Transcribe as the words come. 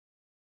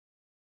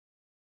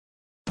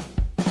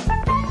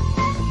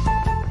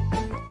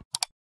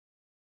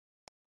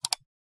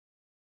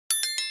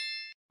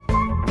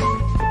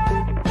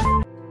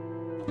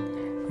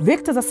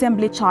Victor's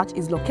Assembly Church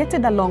is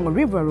located along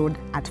River Road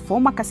at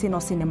former Casino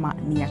Cinema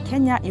near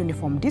Kenya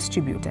Uniform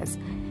Distributors.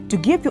 To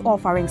give your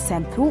offering,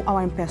 send through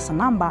our M-Pesa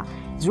number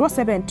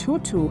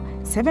 0722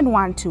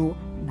 712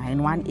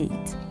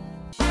 918.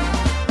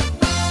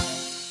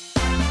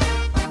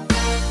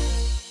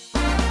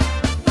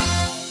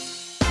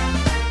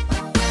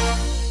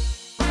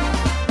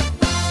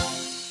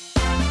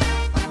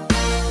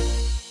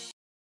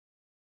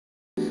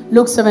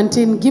 Luke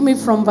 17, give me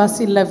from verse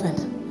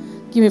 11.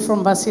 Give me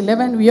from verse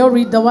 11. We all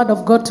read the word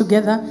of God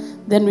together,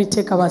 then we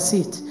take our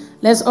seat.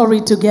 Let's all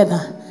read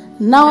together.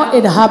 Now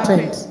it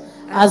happened,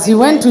 as he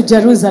went to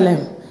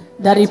Jerusalem,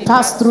 that he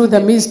passed through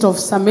the midst of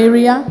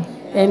Samaria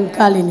and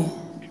Galilee.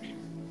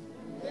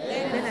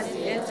 Then as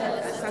he entered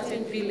a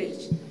certain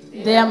village,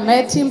 there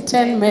met him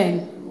 10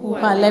 men who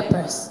were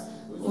lepers,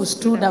 who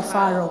stood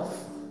afar off.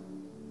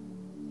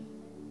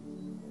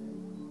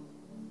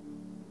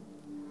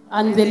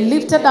 And they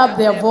lifted up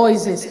their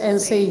voices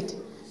and said,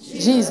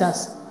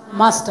 Jesus,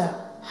 Master,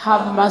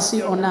 have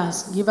mercy on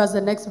us. Give us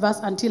the next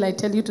verse until I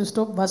tell you to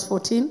stop. Verse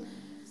 14.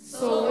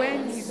 So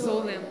when he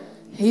saw them,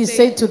 he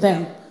said to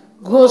them,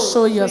 go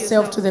show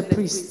yourself to the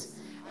priest.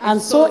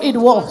 And so it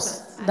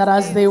was that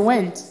as they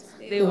went,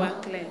 they were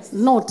cleansed.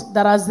 Note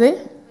that as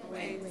they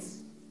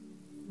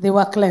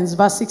were cleansed.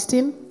 Verse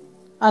 16.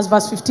 As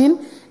verse 15.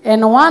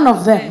 And one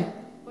of them,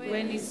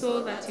 when he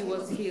saw that he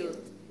was healed,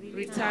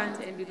 returned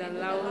and with a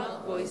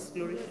loud voice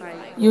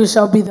glorified. You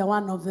shall be the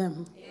one of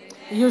them.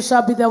 You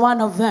shall be the one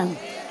of them.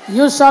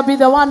 You shall be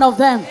the one of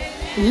them.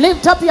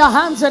 Lift up your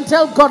hands and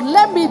tell God,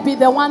 let me be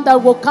the one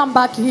that will come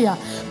back here,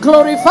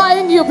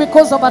 glorifying you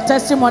because of a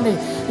testimony.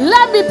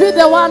 Let me be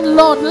the one,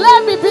 Lord.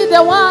 Let me be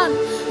the one.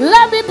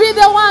 Let me be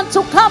the one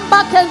to come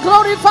back and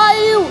glorify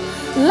you.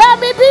 Let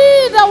me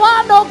be the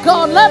one, oh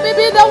God. Let me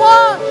be the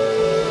one.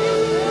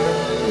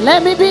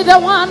 Let me be the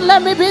one.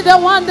 Let me be the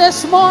one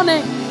this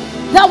morning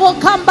that will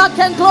come back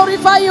and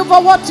glorify you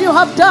for what you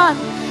have done.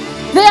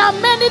 There are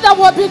many that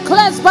will be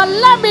cleansed, but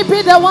let me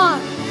be the one.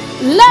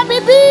 Let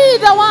me be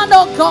the one,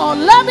 oh God.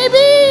 Let me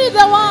be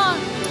the one.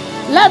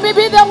 Let me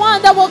be the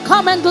one that will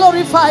come and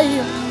glorify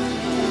you.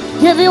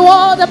 Give you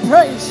all the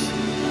praise.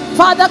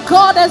 Father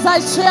God, as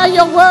I share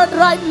your word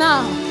right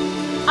now,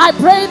 I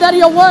pray that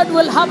your word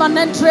will have an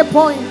entry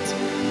point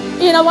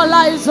in our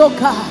lives, oh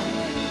God.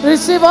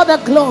 Receive all the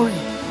glory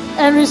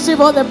and receive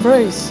all the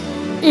praise.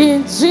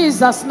 In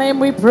Jesus'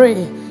 name we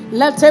pray.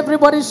 Let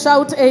everybody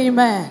shout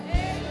amen.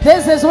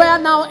 This is where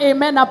now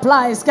amen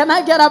applies. Can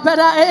I get a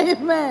better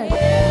amen?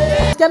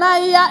 Can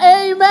I hear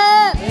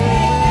amen?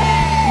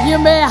 You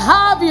may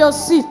have your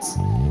seat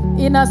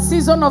in a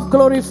season of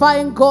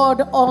glorifying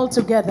God all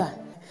together.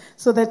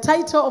 So the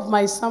title of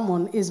my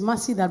sermon is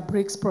Mercy That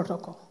Breaks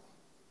Protocol.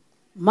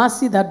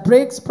 Mercy that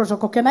breaks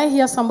protocol. Can I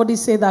hear somebody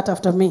say that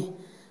after me?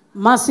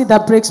 Mercy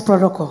that breaks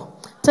protocol.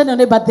 Tell your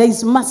neighbor, there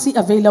is mercy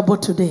available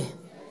today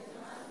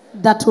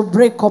that will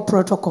break up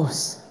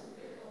protocols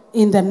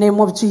in the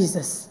name of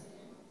Jesus.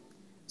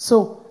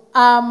 So,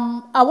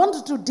 I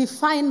wanted to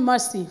define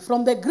mercy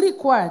from the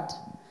Greek word.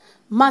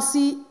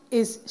 Mercy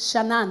is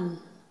shanan,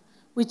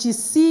 which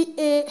is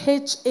C-A-H-A-N-N-A-N,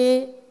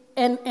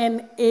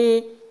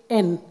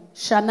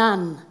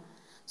 shanan.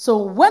 So,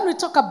 when we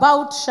talk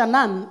about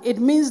shanan, it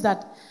means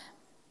that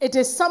it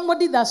is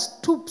somebody that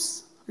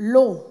stoops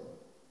low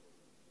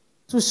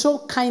to show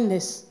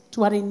kindness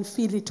to an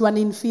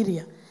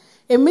inferior.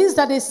 It means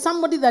that it's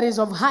somebody that is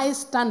of high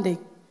standing,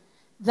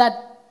 that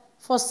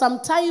for some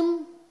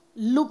time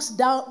looks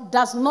down,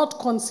 does not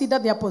consider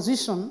their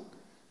position,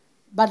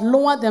 but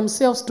lower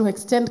themselves to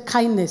extend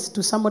kindness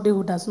to somebody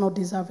who does not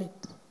deserve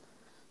it.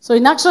 So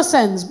in actual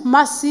sense,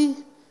 mercy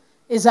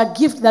is a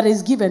gift that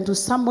is given to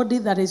somebody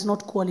that is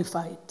not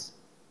qualified.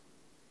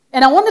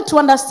 And I wanted to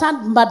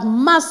understand that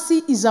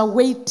mercy is a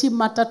weighty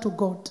matter to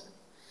God.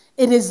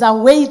 It is a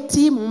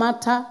weighty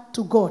matter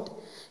to God.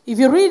 If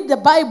you read the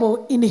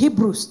Bible in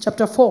Hebrews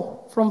chapter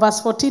 4, from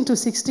verse 14 to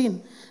 16,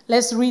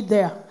 let's read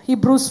there.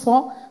 Hebrews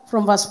 4,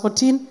 from verse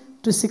 14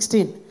 to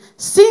 16.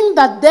 Seeing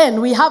that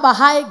then we have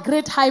a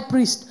great high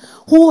priest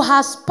who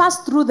has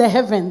passed through the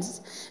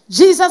heavens,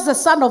 Jesus the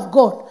Son of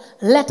God,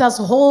 let us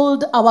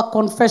hold our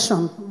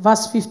confession.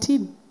 Verse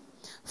 15.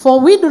 For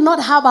we do not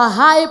have a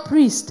high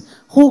priest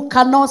who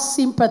cannot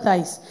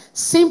sympathize.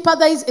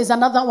 Sympathize is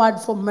another word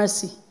for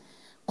mercy.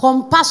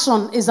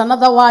 Compassion is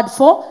another word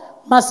for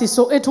mercy.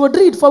 So it would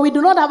read, for we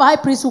do not have a high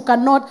priest who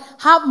cannot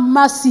have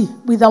mercy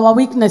with our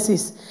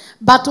weaknesses,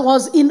 but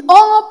was in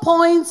all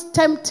points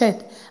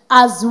tempted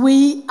as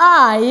we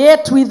are,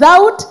 yet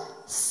without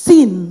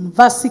sin.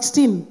 Verse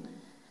 16.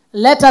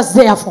 Let us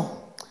therefore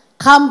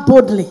come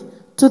boldly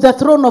to the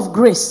throne of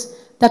grace,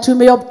 that we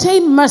may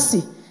obtain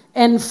mercy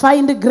and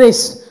find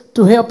grace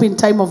to help in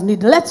time of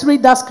need. Let's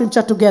read that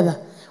scripture together.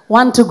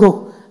 1 to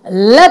go.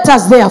 Let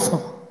us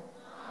therefore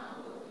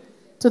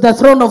to the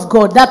throne of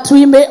God, that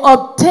we may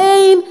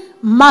obtain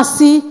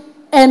mercy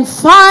and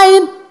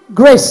find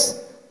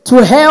grace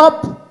to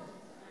help.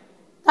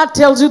 That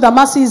tells you that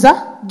mercy is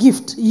a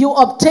gift. You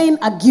obtain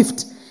a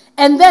gift.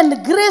 And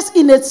then grace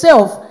in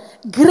itself,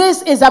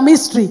 grace is a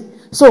mystery.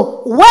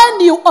 So when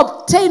you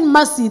obtain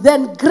mercy,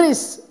 then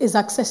grace is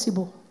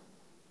accessible.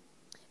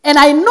 And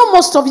I know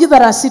most of you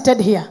that are seated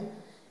here,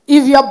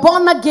 if you are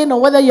born again or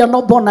whether you're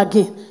not born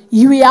again,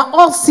 we are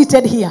all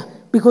seated here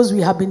because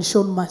we have been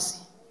shown mercy.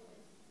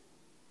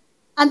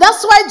 And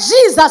that's why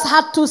Jesus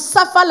had to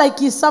suffer like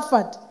he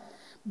suffered.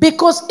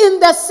 Because in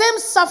the same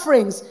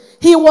sufferings,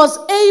 he was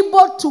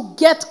able to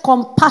get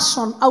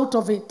compassion out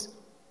of it.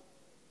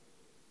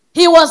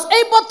 He was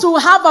able to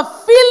have a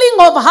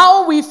feeling of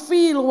how we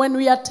feel when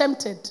we are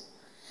tempted.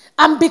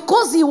 And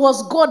because he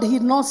was God, he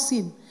did not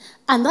sin.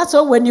 And that's why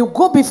when you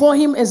go before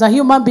him as a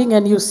human being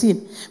and you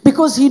sin,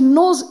 because he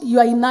knows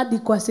your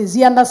inadequacies.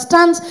 He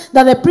understands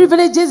that the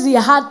privileges he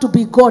had to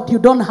be God, you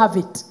don't have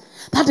it.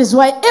 That is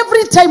why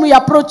every time we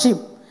approach him,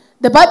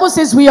 the Bible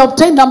says we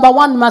obtain number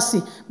one,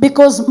 mercy.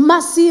 Because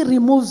mercy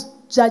removes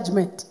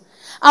judgment.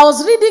 I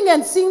was reading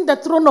and seeing the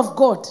throne of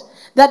God.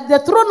 That the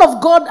throne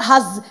of God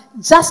has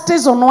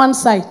justice on one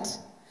side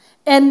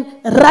and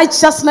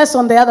righteousness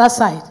on the other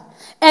side.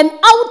 And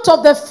out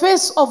of the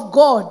face of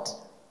God,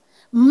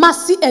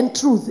 mercy and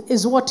truth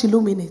is what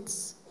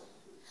illuminates.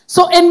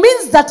 So it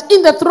means that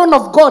in the throne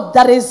of God,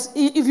 there is,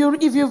 if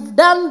you've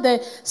done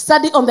the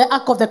study on the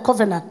Ark of the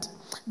Covenant,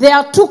 there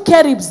are two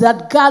cherubs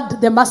that guard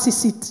the mercy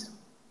seat.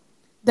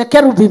 The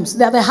cherubims,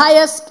 they are the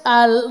highest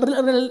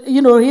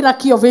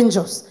hierarchy of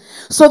angels.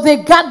 So they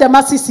guard the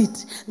mercy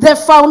seat. The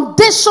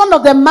foundation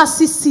of the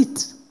mercy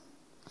seat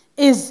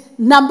is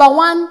number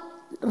one,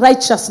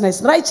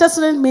 righteousness.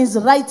 Righteousness means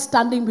right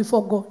standing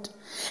before God.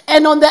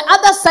 And on the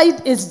other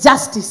side is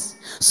justice.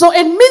 So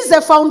it means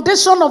the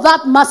foundation of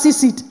that mercy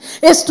seat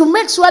is to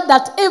make sure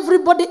that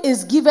everybody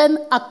is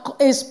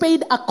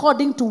paid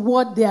according to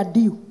what they are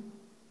due.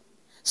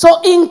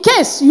 So in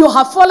case you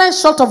have fallen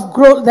short of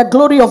the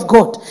glory of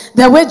God,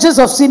 the wages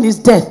of sin is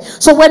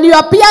death. So when you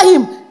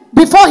appear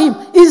before him,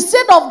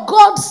 instead of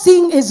God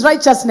seeing his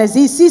righteousness,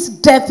 he sees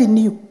death in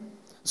you.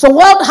 So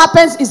what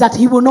happens is that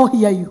he will not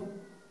hear you.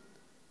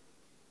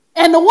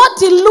 And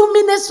what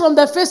illuminates from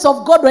the face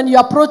of God when you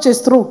approach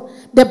his throne,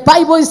 the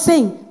Bible is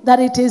saying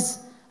that it is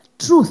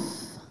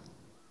truth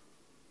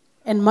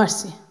and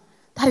mercy.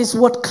 That is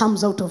what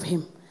comes out of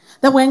him.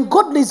 That when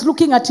God is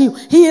looking at you,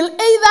 he'll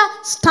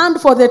either stand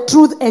for the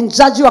truth and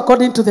judge you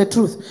according to the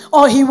truth,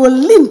 or he will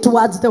lean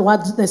towards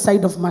the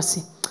side of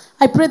mercy.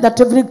 I pray that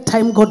every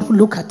time God will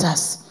look at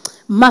us,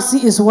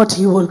 mercy is what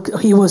he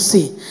will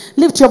see.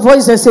 Lift your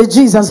voice and say,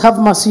 Jesus, have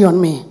mercy on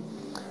me.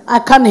 I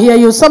can't hear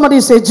you.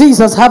 Somebody say,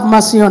 Jesus, have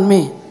mercy on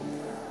me.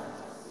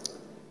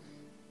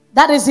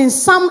 That is in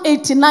Psalm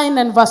 89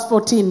 and verse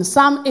 14.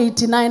 Psalm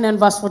 89 and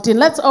verse 14.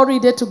 Let's all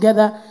read it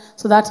together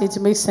so that it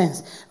makes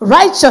sense.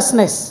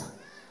 Righteousness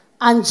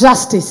and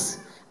justice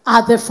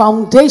are the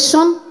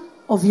foundation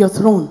of your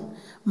throne.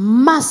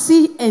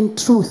 Mercy and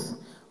truth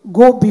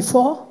go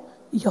before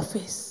your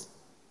face.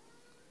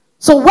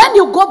 So when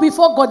you go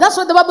before God, that's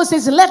what the Bible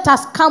says, let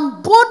us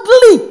come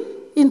boldly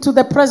into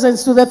the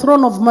presence, to the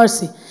throne of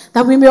mercy,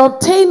 that we may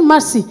obtain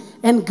mercy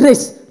and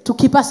grace to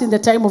keep us in the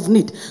time of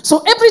need.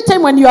 So every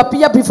time when you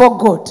appear before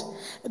God,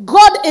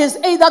 God is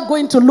either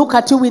going to look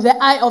at you with the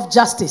eye of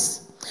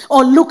justice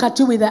or look at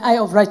you with the eye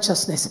of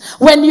righteousness.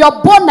 When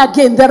you're born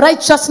again, the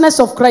righteousness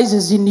of Christ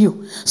is in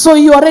you. So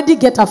you already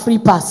get a free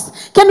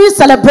pass. Can we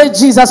celebrate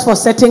Jesus for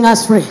setting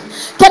us free?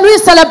 Can we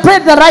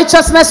celebrate the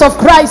righteousness of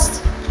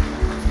Christ?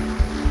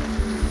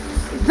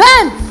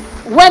 Then,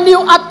 when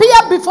you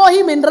appear before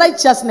him in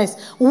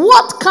righteousness,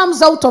 what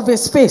comes out of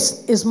his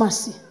face is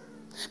mercy.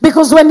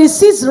 Because when he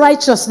sees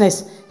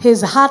righteousness,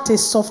 his heart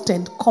is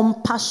softened,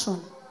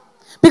 compassion.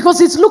 Because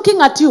he's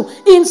looking at you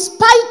in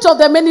spite of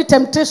the many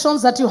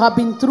temptations that you have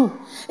been through.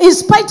 In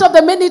spite of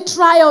the many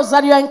trials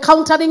that you are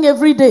encountering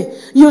every day,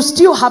 you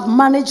still have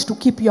managed to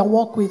keep your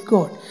walk with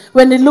God.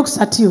 When he looks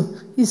at you,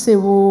 he says,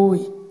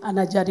 "Woi,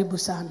 anajaribu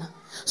sana."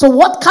 So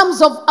what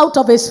comes out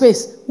of his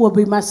face will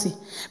be mercy.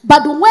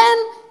 But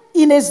when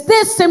in his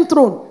same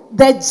throne,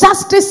 the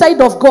justice side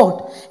of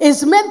God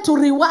is meant to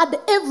reward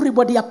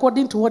everybody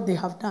according to what they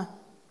have done.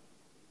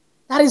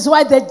 That is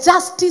why the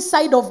justice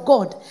side of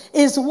God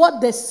is what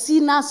the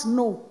sinners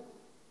know.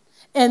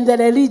 And the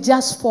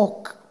religious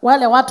folk,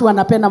 wale watu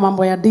wanapenda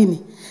mambo ya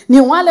dini,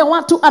 ni wale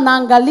watu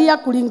anaangalia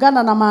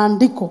kulingana na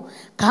maandiko.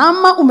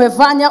 Kama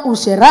umefanya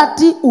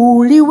usherati,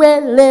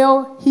 uuliwe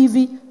leo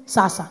hivi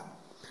sasa.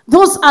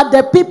 Those are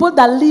the people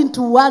that lean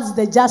towards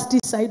the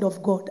justice side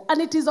of God.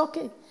 And it is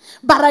okay.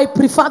 But I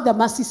prefer the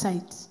mercy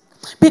side.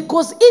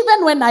 Because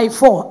even when I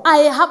fall, I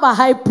have a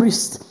high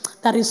priest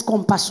that is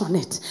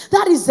compassionate.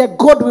 That is the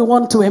God we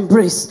want to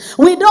embrace.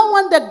 We don't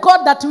want the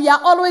God that we are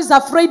always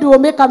afraid we will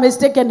make a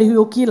mistake and he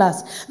will kill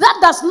us. That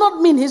does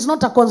not mean he's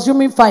not a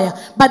consuming fire.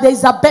 But there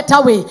is a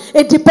better way.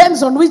 It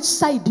depends on which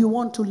side you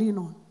want to lean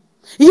on.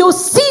 You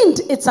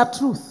sinned, it's a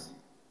truth.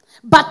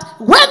 But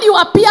when you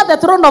appear at the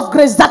throne of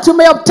grace that you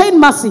may obtain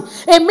mercy,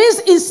 it means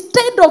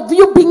instead of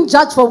you being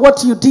judged for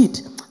what you did,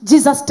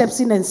 Jesus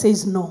steps in and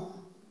says, no,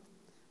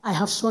 I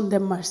have shown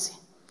them mercy.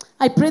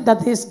 I pray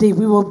that this day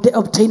we will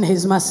obtain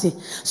his mercy.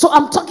 So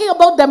I'm talking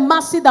about the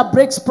mercy that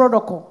breaks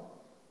protocol.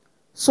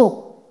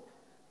 So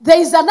there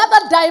is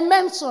another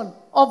dimension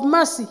of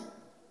mercy.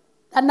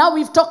 And now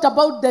we've talked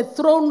about the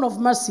throne of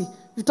mercy.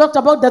 We've talked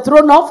about the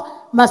throne of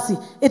mercy.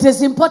 It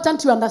is important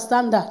to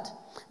understand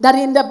that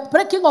in the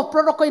breaking of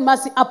protocol in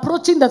mercy,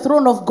 approaching the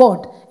throne of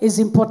God is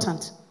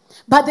important.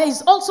 But there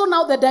is also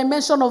now the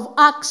dimension of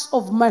acts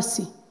of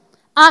mercy.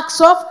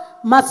 Acts of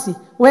mercy.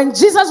 When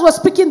Jesus was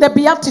speaking the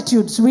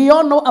Beatitudes, we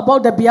all know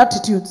about the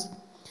Beatitudes.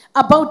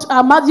 About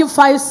Matthew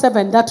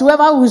 5:7, that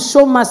whoever will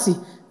show mercy,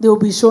 they will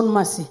be shown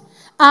mercy.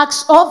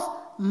 Acts of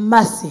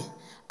mercy.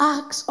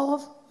 Acts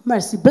of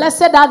mercy.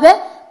 Blessed are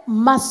the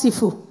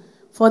merciful,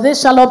 for they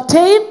shall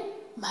obtain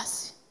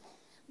mercy.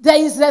 There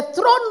is a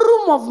throne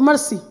room of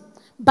mercy,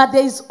 but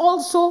there is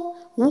also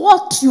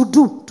what you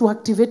do to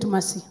activate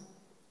mercy.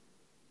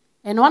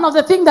 And one of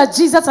the things that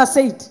Jesus has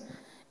said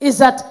is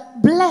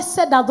that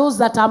blessed are those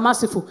that are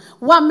merciful.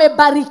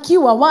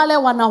 Wamebarikiwa wale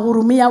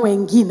wanahurumia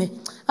wengine.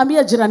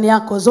 Ambia jirani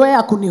yako,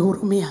 zoea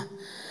kunihurumia.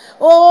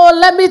 Oh,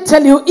 let me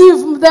tell you,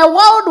 if the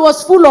world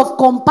was full of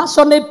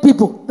compassionate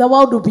people, the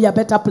world would be a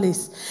better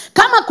place.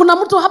 Kama kuna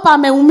mtu hapa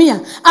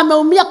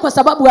ameumia kwa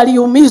sababu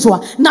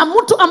aliumizwa, na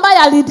mtu ambaye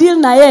alideal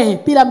na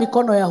yeye bila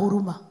mikono ya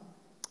huruma.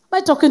 Am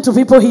I talking to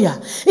people here?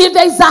 If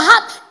there is a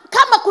heart,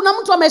 kama kuna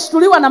mtu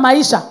ameshtuliwa na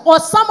maisha, or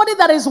somebody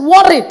that is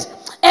worried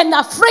and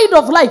afraid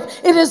of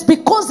life, it is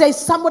because there is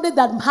somebody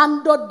that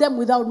handled them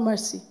without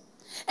mercy.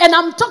 And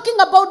I'm talking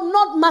about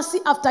not mercy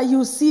after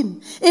you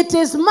sin. It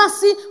is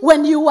mercy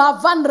when you are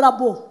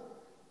vulnerable.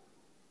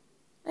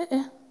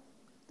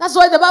 That's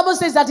why the Bible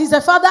says that he's a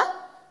father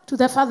to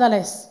the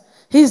fatherless.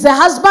 He's a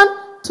husband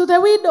to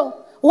the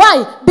widow.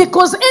 Why?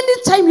 Because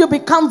anytime you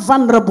become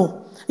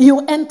vulnerable, you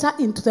enter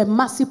into the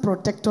mercy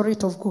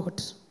protectorate of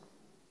God.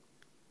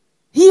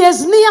 He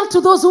is near to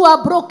those who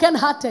are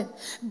broken-hearted.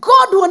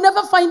 God will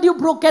never find you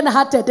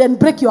broken-hearted and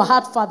break your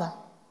heart, Father.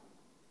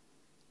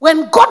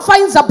 When God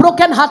finds a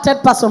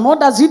broken-hearted person, what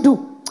does he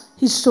do?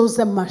 He shows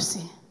them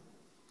mercy.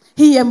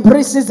 He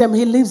embraces them.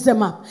 He lifts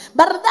them up.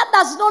 But that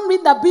does not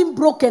mean that being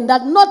broken,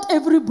 that not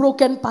every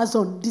broken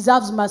person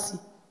deserves mercy.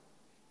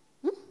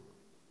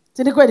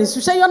 Si ni kweli?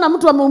 Ushaiona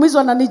mtu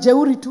ameumizwa na ni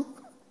jeuri tu?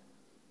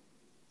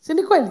 Si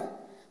ni kweli?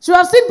 So you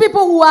have seen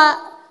people who are,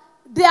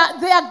 they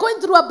are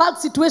going through a bad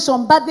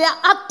situation, but their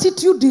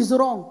attitude is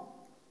wrong.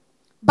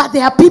 But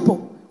there are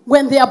people,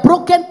 when they are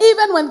broken,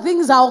 even when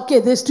things are okay,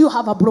 they still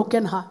have a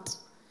broken heart.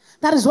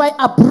 That is why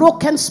a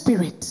broken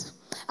spirit,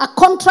 a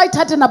contrite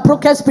heart and a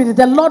broken spirit,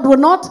 the Lord will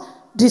not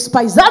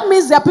despise. That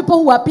means there are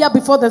people who appear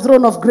before the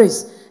throne of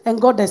grace and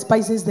God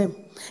despises them.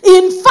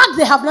 In fact,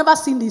 they have never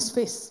seen his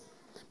face.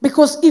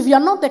 Because if you are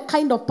not the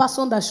kind of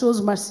person that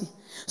shows mercy,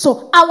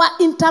 so our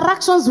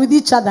interactions with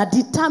each other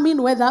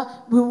determine whether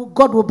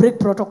God will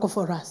break protocol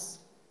for us.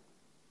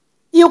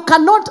 You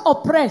cannot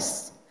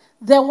oppress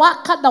the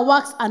worker that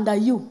works under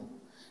you.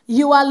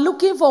 You are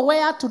looking for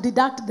where to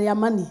deduct their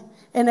money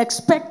and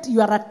expect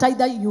you are a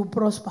tither, you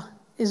prosper.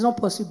 It's not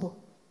possible.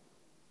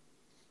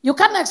 You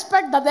can't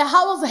expect that the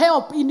house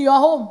help in your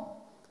home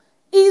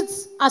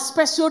eats a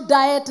special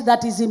diet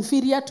that is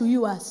inferior to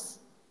yours.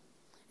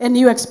 And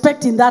you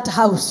expect in that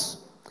house,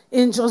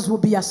 angels will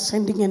be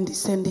ascending and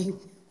descending.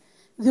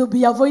 They'll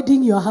be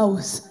avoiding your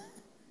house.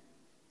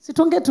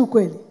 Sitonge tu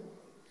kweli.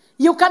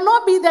 You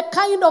cannot be the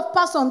kind of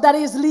person that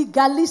is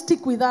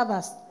legalistic with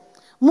others.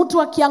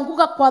 Mtu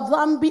akianguka kwa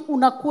dhambi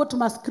unaquote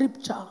ma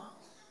scripture.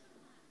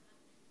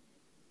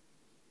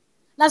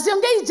 Na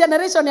siongei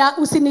generation ya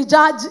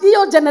usinijudge.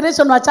 Hiyo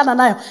generation wachana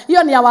nayo.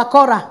 Hiyo ni ya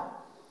wakora.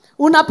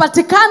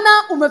 Unapatikana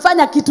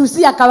umefanya kitu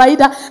si ya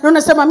kawaida na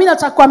unasema mimi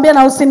nataka kuambia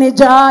na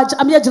usinijudge.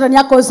 Ambia jirani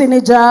yako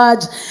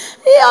usinijudge.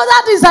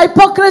 That is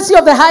hypocrisy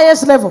of the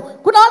highest level.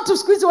 Kuna watu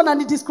siku hizi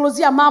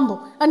wananidisclosea mambo.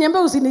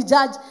 Aniambia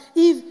usinijudge.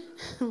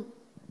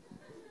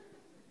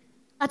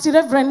 Ati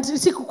Reverend,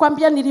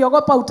 sikukwambia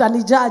niliogopa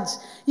utanijudge.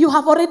 You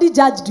have already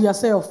judged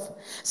yourself.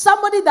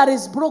 Somebody that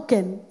is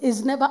broken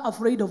is never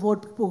afraid of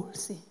what people will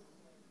say.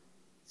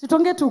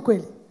 Sitonge tu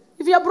kweli.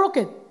 If you are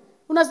broken,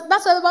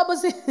 that's what the Bible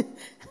says.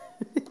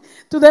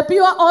 To the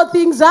pure, all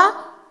things are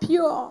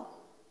pure.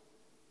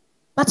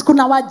 But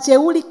kuna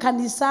wajeuli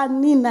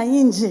kanisani na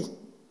nje.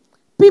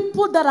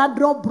 People that are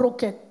not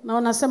broken. Na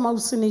wanasema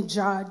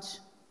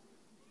usinijudge.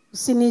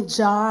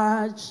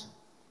 Usinijudge.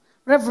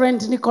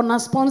 Reverend, niko na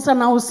sponsor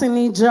na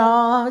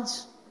usinijudge.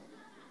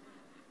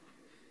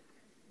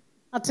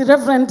 Ati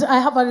Reverend, I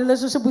have a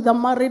relationship with a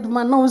married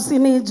man. No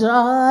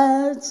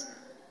usinijudge.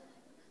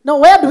 No,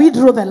 where do we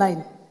draw the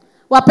line?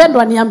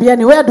 Wapendwa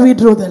niambieni, where do we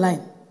draw the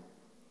line?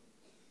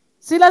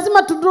 Si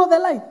lazima to draw the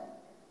line.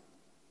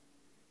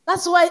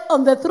 That's why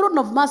on the throne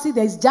of mercy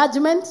there is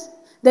judgment,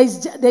 there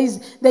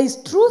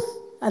is truth,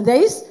 and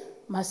there is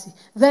mercy.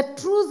 The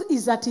truth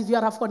is that if you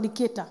are a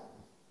fornicator,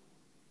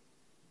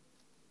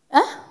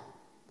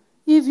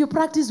 if you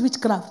practice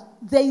witchcraft,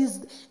 there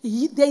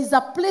is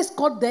a place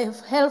called the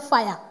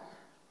hellfire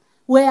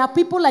where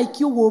people like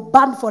you will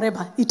burn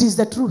forever. It is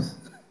the truth.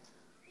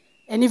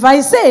 And if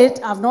I say it,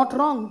 I've not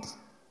wronged.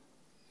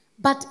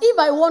 But if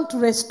I want to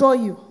restore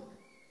you,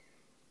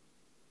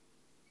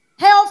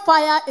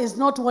 hellfire is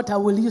not what I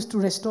will use to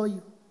restore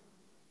you.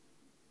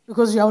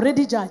 Because you are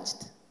already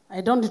judged.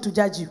 I don't need to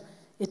judge you.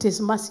 It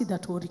is mercy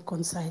that will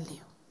reconcile you.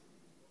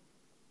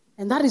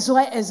 And that is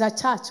why as a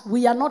church,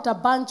 we are not a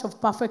bunch of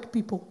perfect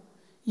people.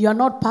 You are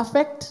not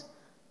perfect.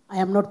 I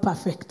am not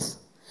perfect.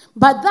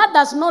 But that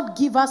does not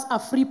give us a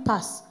free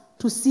pass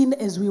to sin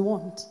as we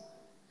want.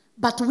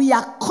 But we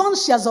are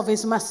conscious of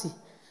his mercy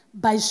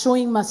by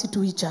showing mercy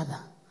to each other.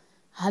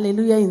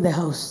 Hallelujah in the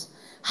house.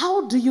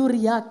 How do you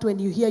react when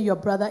you hear your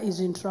brother is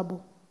in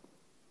trouble?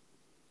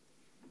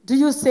 Do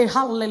you say,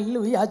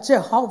 hallelujah,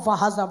 Jehovah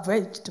has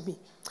avenged me?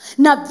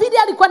 Na vile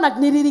alikuwa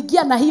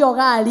niririgia na hiyo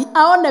gari,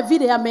 aone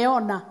vile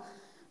ameona.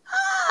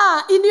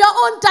 In your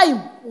own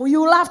time,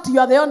 you laughed, you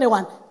are the only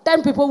one.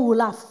 10 people will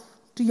laugh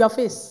to your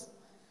face.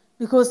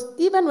 Because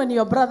even when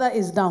your brother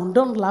is down,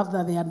 don't laugh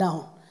that they are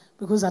down.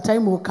 Because a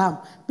time will come.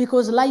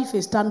 Because life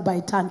is turn by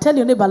turn. Tell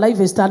your neighbor, life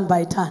is turn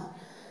by turn.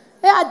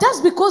 Yeah,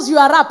 just because you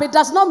are up, it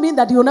does not mean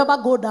that you will never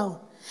go down.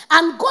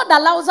 And God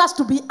allows us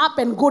to be up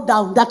and go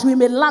down, that we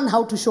may learn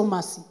how to show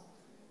mercy.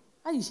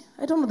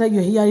 I don't know that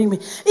you're hearing me.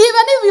 Even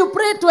if you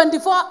pray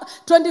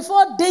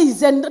 24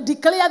 days and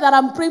declare that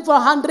I'm praying for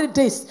 100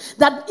 days,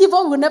 that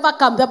evil will never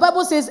come. The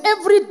Bible says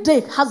every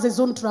day has its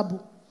own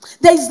trouble.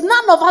 There is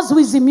none of us who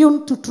is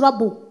immune to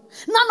trouble.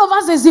 None of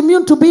us is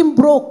immune to being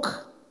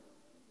broke.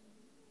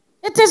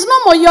 It is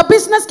normal. Your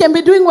business can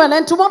be doing well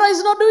and tomorrow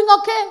is not doing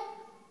okay.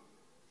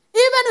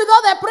 Even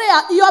without the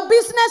prayer, your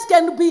business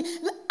can be,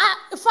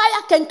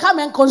 fire can come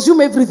and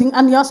consume everything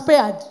and you are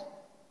spared.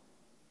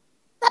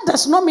 That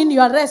does not mean you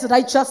are less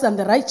righteous than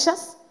the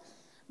righteous.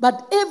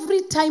 But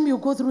every time you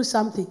go through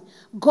something,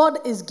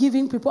 God is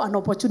giving people an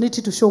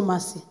opportunity to show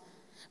mercy.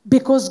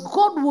 Because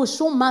God will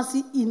show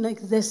mercy in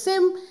the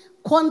same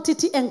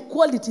quantity and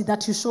quality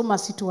that you show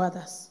mercy to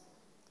others.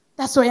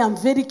 That's why I'm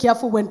very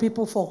careful when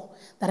people fall,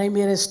 that I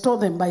may restore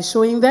them by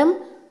showing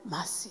them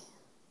mercy.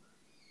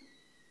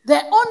 The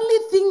only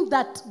thing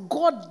that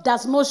God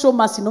does not show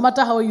mercy, no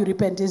matter how you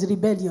repent, is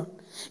rebellion.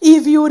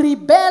 If you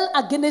rebel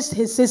against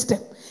his system,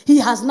 he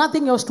has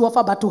nothing else to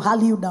offer but to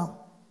haul you down.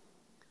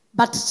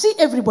 But see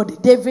everybody,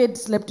 David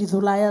slept with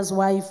Uriah's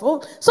wife.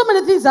 Oh, so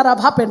many things that have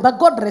happened, but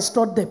God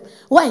restored them.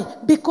 Why?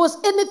 Because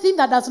anything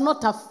that does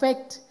not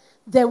affect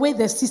the way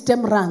the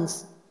system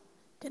runs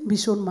can be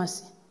shown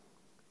mercy.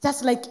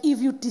 Just like if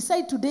you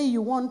decide today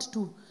you want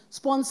to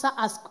sponsor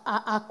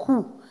a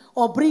coup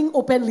or bring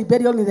open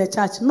rebellion in the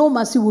church, no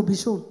mercy will be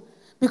shown.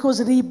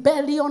 Because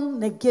rebellion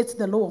negates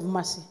the law of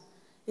mercy.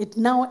 It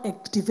now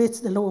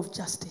activates the law of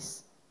justice.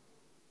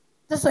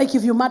 Just like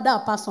if you murder a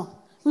person,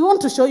 we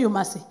want to show you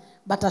mercy,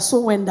 but a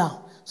soul went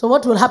down. So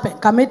what will happen?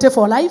 Committed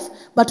for life,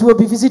 but we'll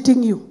be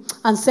visiting you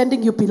and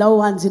sending you pilau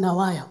once in a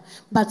while.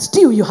 But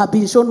still you have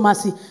been shown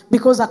mercy,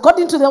 because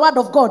according to the word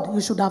of God, you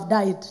should have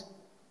died.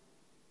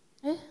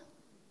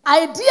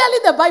 Ideally,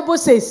 the Bible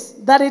says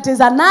that it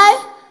is an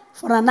eye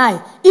for an eye.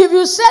 If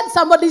you shed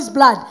somebody's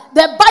blood,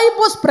 the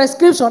Bible's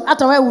prescription,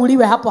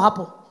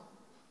 hapo.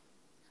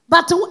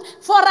 But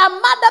for a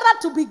murderer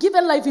to be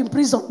given life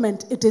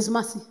imprisonment, it is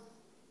mercy.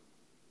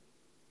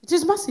 It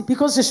is mercy,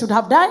 because they should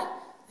have died.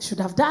 They should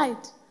have died.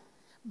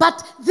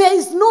 But there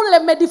is no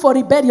remedy for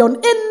rebellion.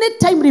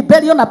 Anytime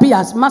rebellion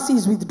appears, mercy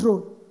is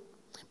withdrawn.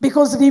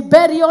 Because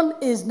rebellion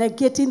is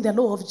negating the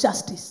law of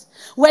justice.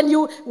 When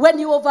you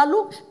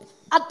overlook,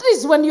 at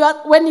least when you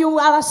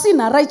are a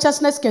sinner,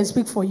 righteousness can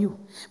speak for you.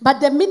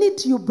 But the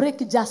minute you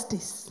break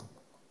justice,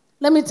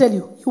 let me tell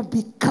you, you'll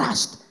be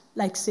crushed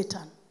like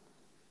Satan.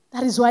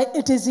 That is why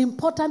it is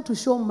important to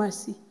show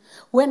mercy.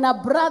 When a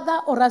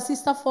brother or a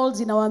sister falls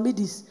in our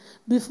midst,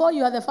 before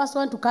you are the first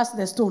one to cast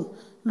the stone,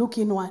 look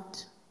inward.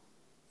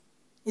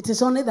 It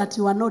is only that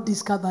you are not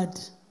discovered.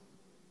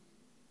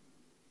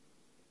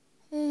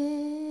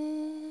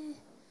 Hey.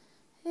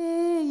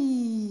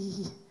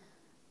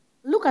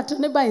 Look at your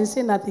neighbor and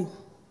say nothing.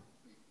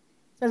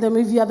 Tell them,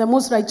 if you are the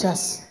most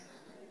righteous,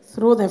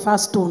 throw the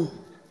first stone.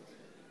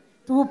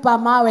 Tupa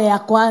mawe ya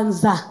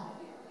kwanza.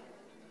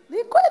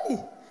 Ni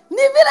kweli. Ni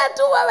vile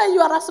tu wewe,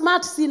 you are a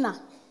smart sinner.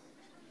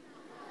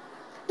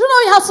 Do you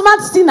know you have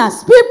smart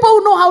sinners? People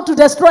who know how to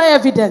destroy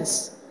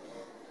evidence.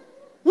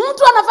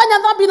 Mtu anafanya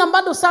dhambi na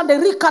bado Sunday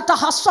rikata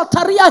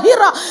hasataria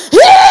hira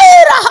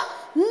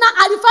na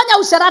alifanya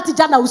usharati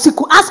jana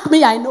usiku. Ask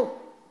me, I know.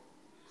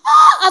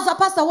 As a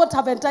pastor, what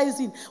haven't I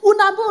seen?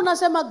 Unaambiwa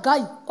unasema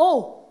guy.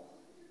 Oh.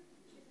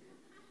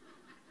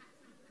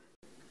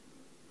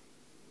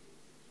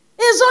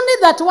 It's only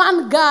that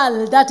one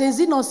girl that is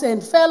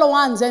innocent fell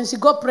once and she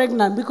got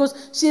pregnant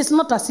because she is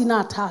not a sinner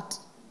at heart.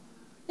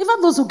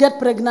 Even those who get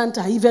pregnant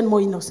are even more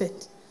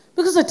innocent.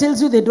 Because it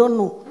tells you they don't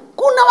know.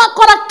 Kuna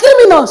wakora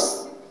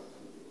criminals.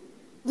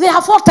 They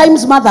are 4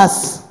 times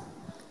mothers.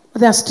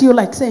 But they are still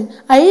like saying,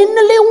 my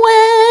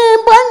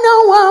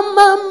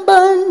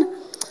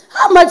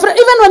friend,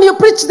 even when you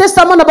preach this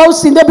sermon about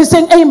sin, they'll be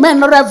saying,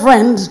 Amen,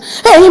 Reverend.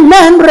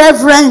 Amen,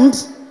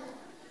 Reverend.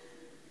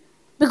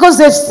 Because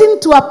they've seen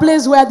to a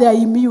place where they are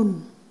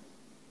immune.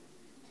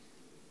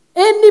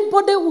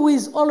 Anybody who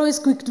is always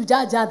quick to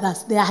judge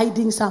others, they are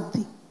hiding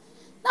something.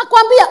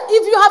 Nakwambia,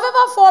 if you have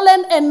ever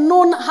fallen and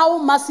known how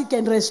mercy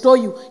can restore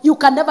you, you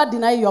can never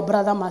deny your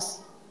brother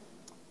mercy.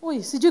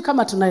 Oi, sijui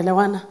kama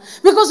tunaelewana.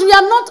 Because we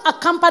are not a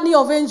company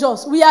of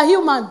angels. We are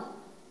human.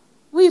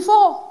 We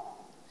fall.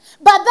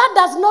 But that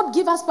does not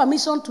give us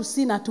permission to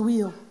sin at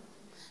will.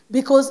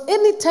 Because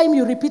anytime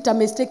you repeat a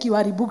mistake you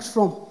are rebuked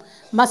from,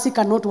 mercy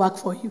cannot work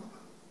for you.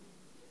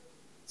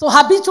 So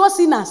habitual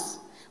sinners.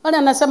 Wale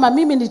anasema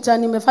mimi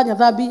nimefanya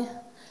dhambi.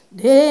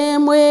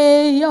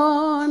 Demwe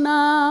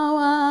yona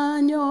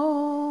wanyona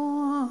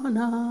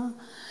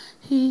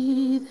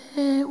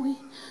hidewi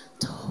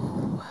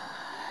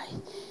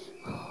towai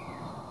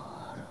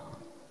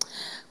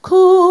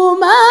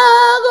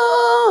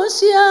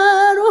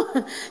kumagoshiaru.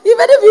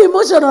 Even if you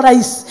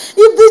emotionalize,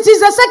 if this is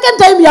the second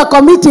time you are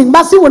committing,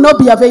 mercy will not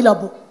be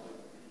available.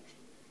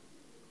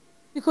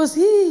 Because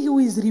he who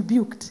is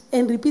rebuked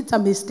and repeats a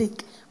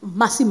mistake,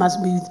 mercy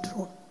must be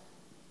withdrawn.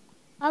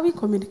 Are we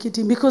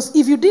communicating? Because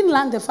if you didn't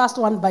learn the first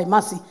one by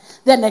mercy,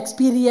 then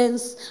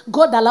experience,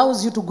 God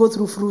allows you to go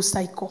through full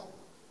cycle.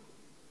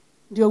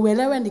 Ndio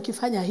uelewe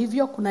nikifanya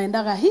hivyo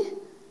kunaendaga hii,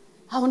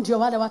 hao ndio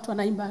wale watu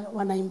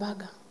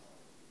wanaimbaga.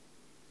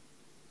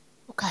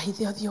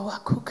 Ukahidhio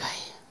wako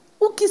ukae.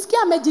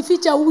 Ukisikia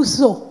amejificha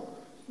uso,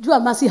 jua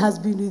mercy has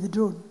been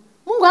withdrawn.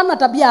 Mungu hana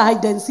tabia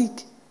hide and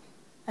seek.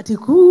 Ati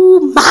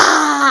kuma.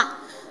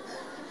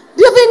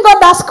 Do you think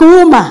God does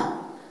kuma?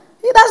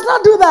 He does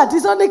not do that.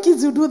 It's only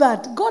kids who do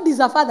that. God is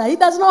a father. He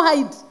does not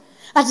hide.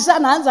 Ati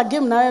sana anaanza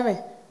game na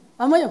wewe.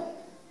 Wamuyu.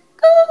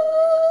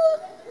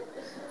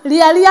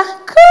 Lia.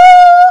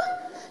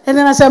 And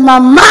then I say,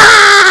 Mama,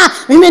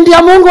 mimi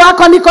ndio Mungu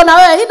wako niko na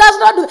wewe. He does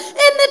not do.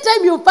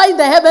 Anytime you find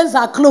the heavens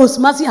are closed,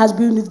 mercy has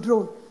been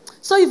withdrawn.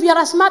 So if you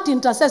are a smart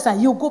intercessor,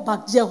 you go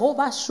back.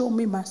 Jehovah, show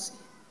me mercy.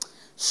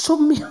 Show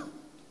me.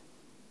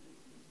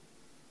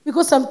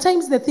 Because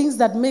sometimes the things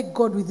that make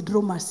God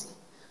withdraw mercy,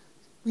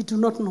 we do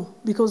not know.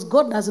 Because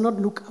God does not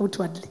look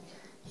outwardly.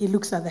 He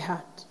looks at the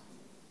heart.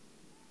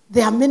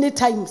 There are many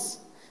times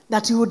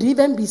that you would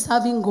even be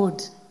serving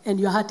God and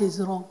your heart is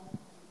wrong.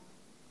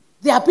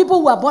 There are people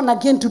who are born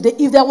again today.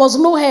 If there was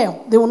no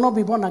hell, they will not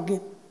be born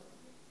again.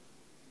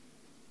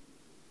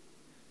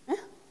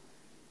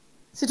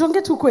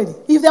 Sitonge tu kweli.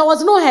 If there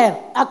was no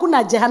hell,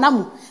 hakuna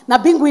jehanamu, na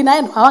bingu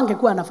inaenda,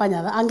 hawangekuwa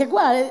anafanya.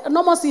 Angekuwa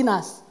normal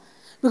sinners.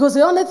 Because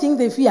the only thing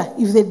they fear,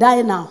 if they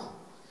die now,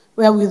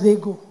 where will they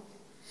go?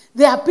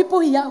 There are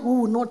people here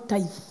who will not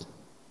tithe.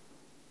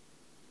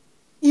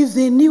 If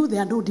they knew, they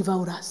are no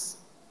devourers.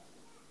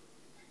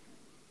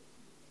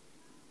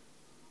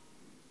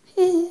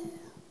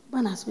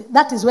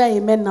 That is where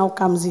amen now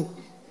comes in.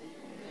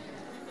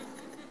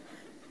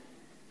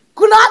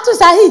 Kuna watu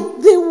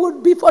sahi, they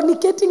would be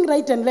fornicating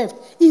right and left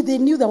if they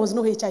knew there was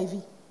no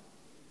HIV.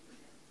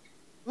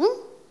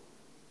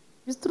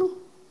 It's true.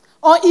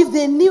 Or if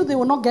they knew they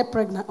will not get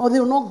pregnant or they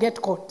will not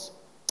get caught,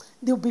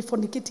 they will be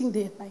fornicating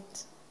day and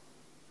night.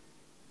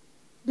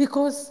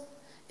 Because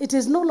it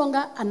is no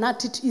longer an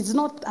attitude, it's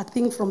not a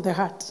thing from the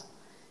heart.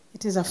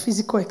 It is a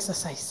physical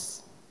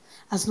exercise.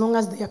 As long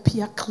as they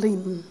appear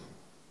clean,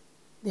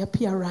 they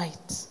appear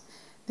right.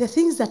 The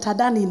things that are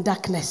done in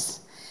darkness,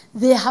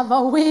 they have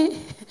a way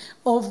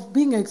of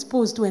being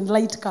exposed when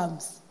light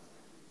comes.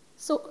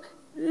 So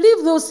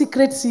leave those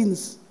secret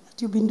sins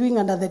that you've been doing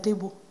under the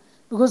table.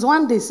 Because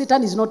one day,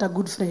 Satan is not a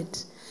good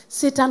friend.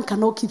 Satan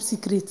cannot keep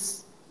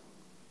secrets.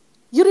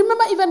 You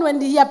remember even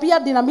when he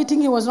appeared in a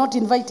meeting, he was not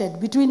invited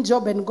between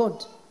Job and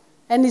God.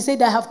 And he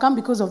said, I have come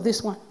because of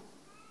this one.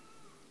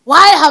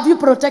 Why have you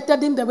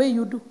protected him the way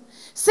you do?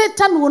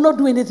 Satan will not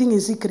do anything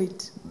in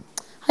secret.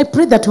 I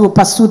pray that you will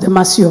pursue the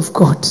mercy of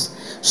God.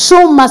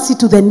 Show mercy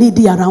to the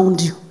needy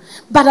around you.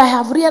 But I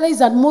have realized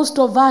that most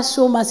of us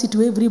show mercy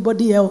to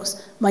everybody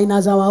else,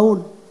 minus our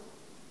own.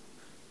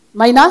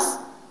 Minus?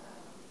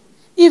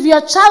 If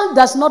your child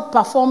does not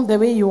perform the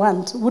way you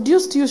want, would you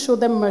still show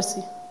them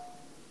mercy?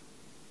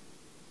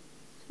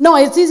 No,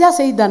 it's easier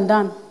said than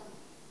done.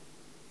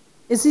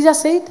 It's easier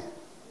said.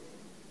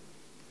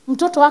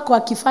 Mtoto wako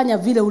akifanya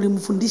vile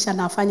ulimfundisha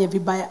na afanye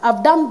vibaya.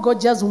 I've done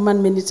gorgeous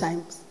woman many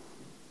times.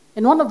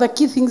 And one of the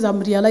key things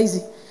I'm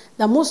realizing,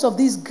 that most of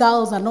these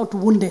girls are not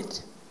wounded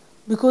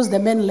because the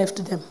men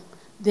left them.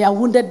 They are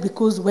wounded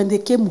because when they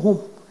came home,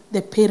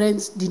 the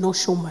parents did not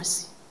show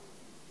mercy.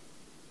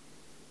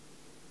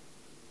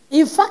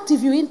 In fact,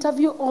 if you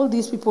interview all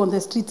these people on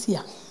the streets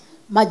here,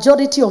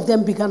 majority of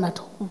them began at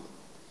home.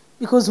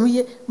 Because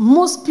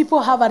most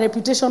people have a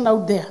reputation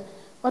out there.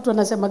 Watu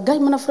wanasema, gai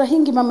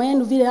mnafurahingi mama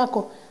yenu vile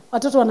yako.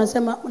 Watoto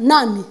wanasema,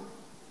 nani?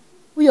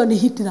 Huyo ni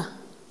Hitler.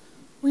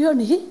 Huyo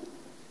ni he?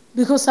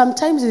 Because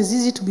sometimes it's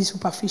easy to be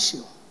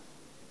superficial.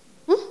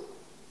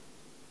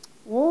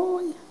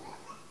 Oh,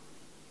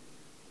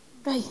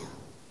 gai.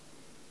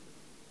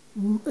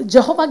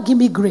 Jehovah, give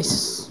me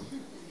grace.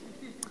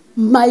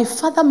 My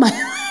father,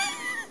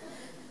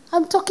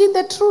 I'm talking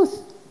the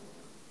truth.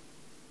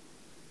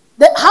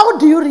 How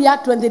do you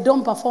react when they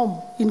don't perform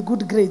in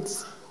good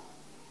grades?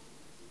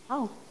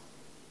 How?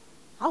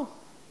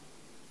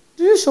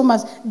 Do you show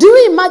mercy? Do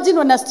you imagine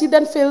when a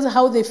student fails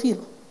how they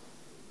feel?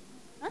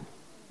 Huh?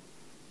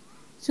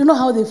 Do you know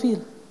how they feel?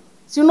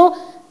 Do you know,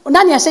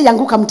 nani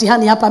ashayanguka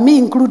mtihani hapa, me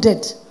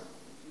included.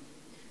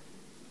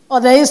 Or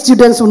the A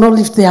students will not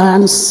lift their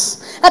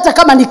hands. Hata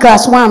kama ni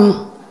class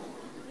 1.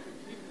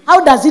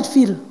 How does it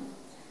feel?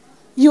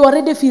 You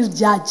already feel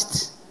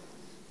judged.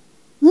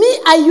 Me,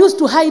 I used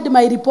to hide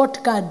my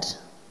report card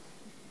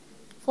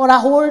for a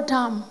whole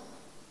term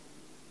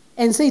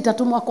and say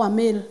itatumwa kwa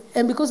mail.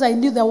 And because I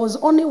knew there was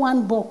only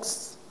one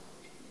box,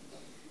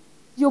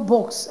 your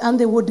box, and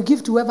they would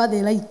give to whoever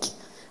they like,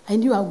 I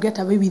knew I would get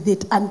away with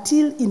it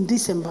until in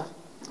December,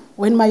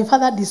 when my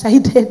father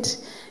decided,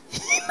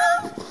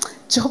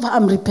 Jehovah,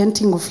 I'm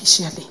repenting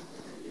officially.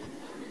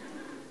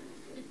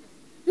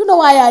 You know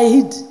why I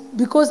hid?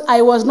 Because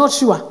I was not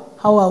sure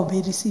how I will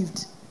be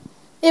received.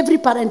 Every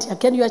parent here,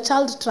 can your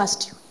child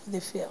trust you if they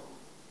fail?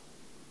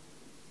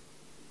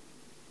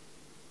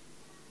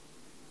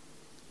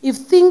 If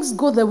things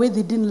go the way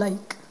they didn't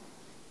like,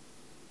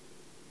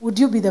 would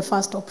you be the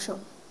first option?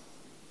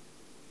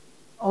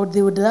 Or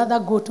they would rather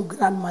go to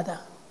grandmother,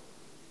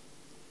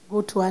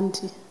 go to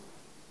auntie,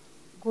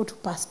 go to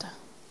pastor,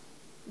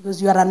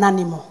 because you are an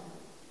animal.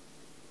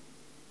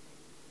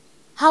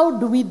 How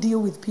do we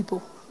deal with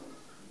people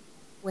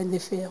when they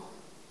fail?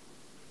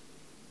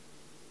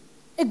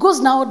 It goes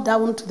now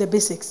down to the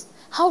basics.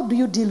 How do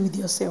you deal with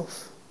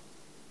yourself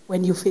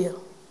when you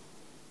fail?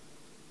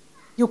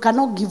 You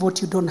cannot give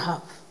what you don't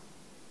have.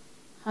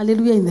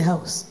 Hallelujah in the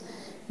house.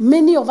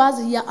 Many of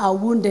us here are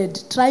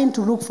wounded, trying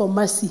to look for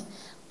mercy.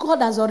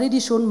 God has already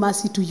shown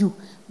mercy to you,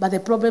 but the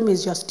problem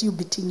is you're still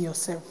beating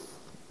yourself.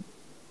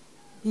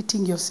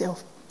 Beating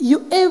yourself.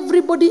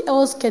 Everybody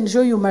else can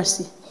show you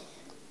mercy,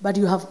 but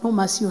you have no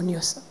mercy on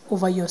yourself,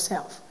 over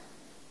yourself.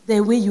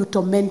 The way you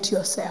torment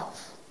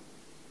yourself.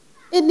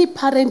 Any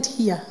parent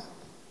here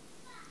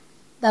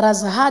that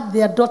has had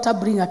their daughter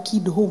bring a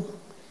kid home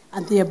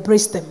and they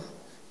embrace them,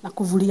 na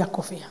kuvulia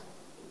kofia.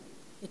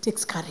 It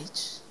takes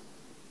courage.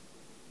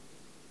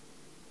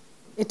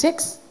 It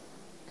takes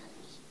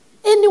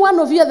any one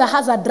of you that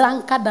has a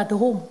drunkard at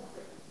home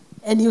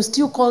and you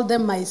still call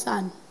them my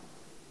son,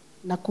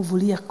 na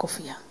kuvulia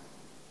kofia.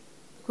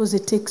 Because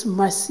it takes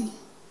mercy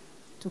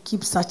to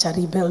keep such a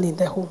rebel in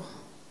the home.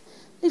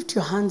 Lift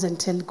your hands and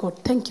tell God,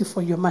 thank you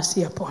for your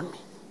mercy upon me.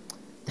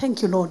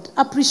 Thank you, Lord.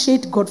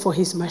 Appreciate God for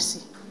his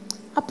mercy.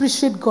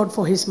 Appreciate God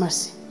for his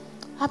mercy.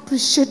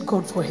 Appreciate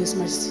God for his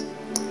mercy.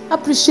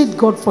 Appreciate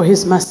God for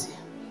his mercy.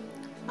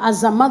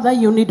 As a mother,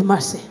 you need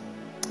mercy.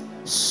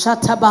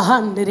 I'm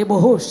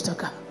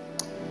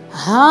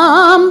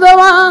the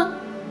one.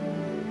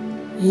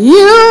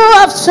 You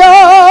have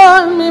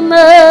shown me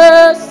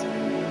mercy.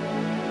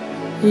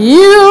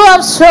 You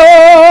have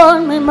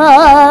shown me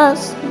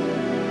mercy.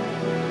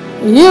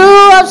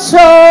 You have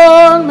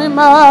shown me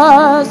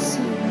mercy.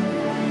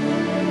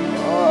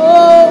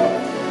 Oh,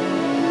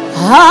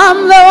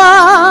 I'm the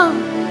one.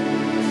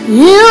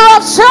 You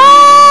have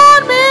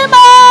shown me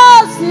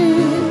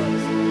mercy.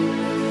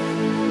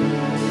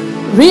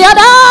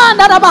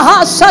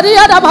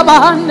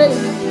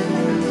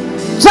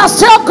 Just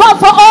tell God,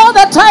 for all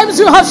the times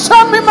you have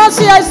shown me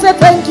mercy, I say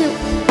thank you.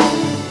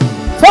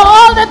 For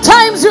all the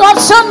times you have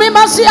shown me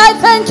mercy, I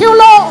thank you,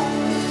 Lord.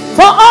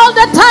 For all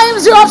the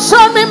times you have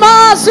shown me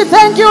mercy,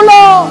 thank you,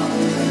 Lord.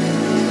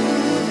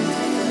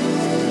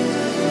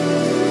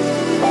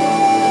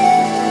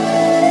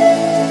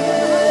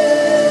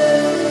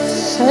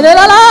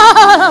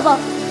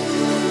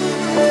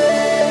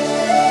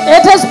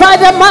 It is by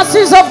the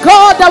mercies of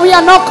God that we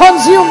are not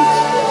consumed.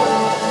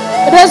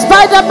 It is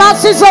by the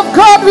mercies of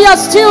God we are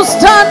still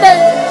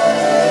standing.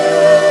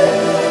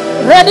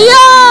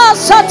 Redia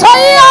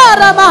Sataya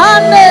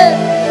Ramahane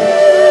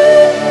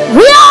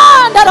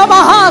Rianda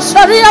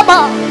Ramahasha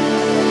Riaba.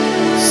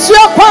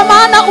 Sio kwa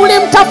maana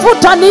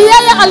ulimtafuta, ni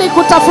yeye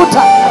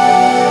alikutafuta.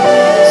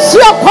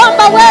 Sio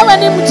kwamba wewe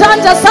ni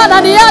mjanja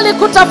sana, ni yeye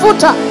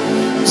alikutafuta.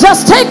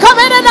 Just take a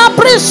minute and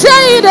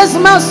appreciate his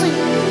mercy.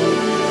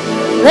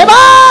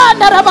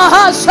 Rebanda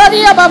Ramahasha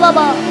Riaba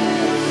Baba.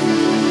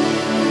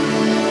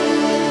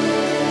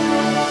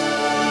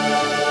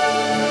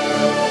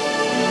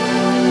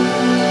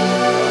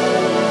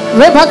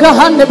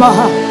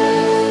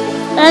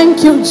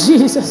 Thank you,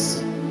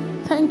 Jesus.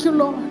 Thank you,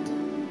 Lord.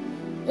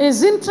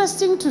 It's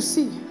interesting to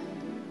see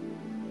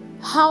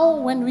how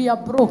when we are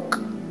broke,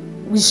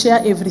 we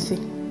share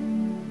everything.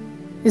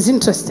 It's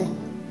interesting.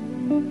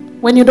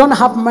 When you don't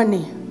have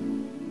money.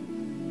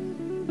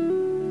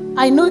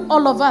 I know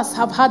all of us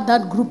have had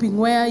that grouping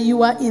where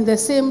you are in the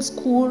same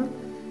school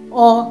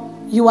or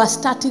you are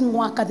starting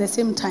work at the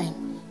same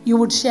time. You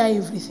would share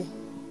everything.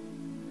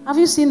 Have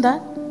you seen that?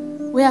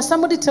 Where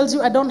somebody tells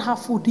you, I don't have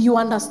food, you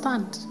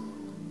understand.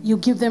 You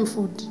give them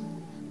food.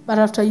 But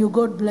after you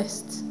got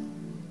blessed,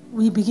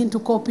 we begin to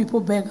call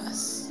people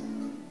beggars.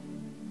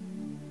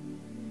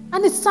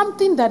 And it's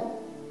something that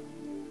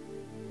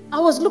I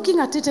was looking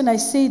at it and I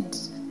said,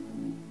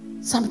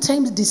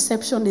 sometimes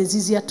deception is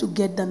easier to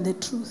get than the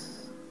truth.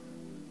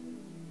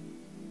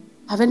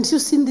 Haven't you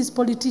seen these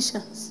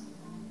politicians?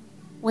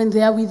 When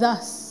they are with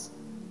us,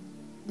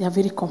 they are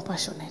very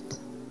compassionate.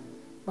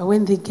 But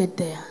when they get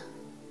there,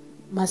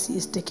 mercy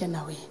is taken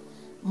away.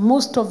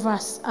 Most of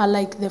us are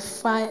like the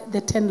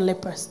 10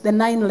 lepers, the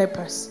 9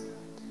 lepers.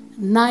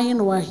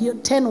 9 were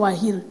healed, 10 were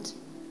healed,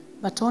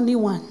 but only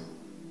 1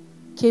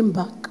 came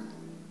back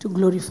to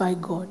glorify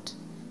God.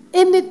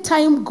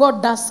 Anytime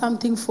God does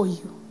something for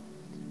you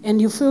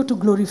and you fail to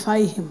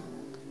glorify him,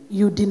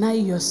 you deny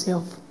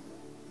yourself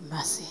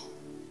mercy.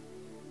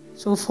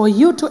 So for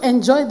you to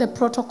enjoy the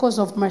protocols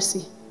of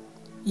mercy,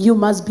 you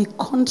must be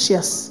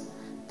conscious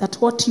that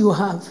what you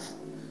have,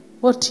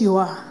 what you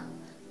are,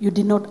 you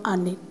did not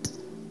earn it.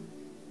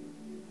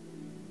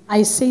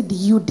 I said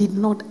you did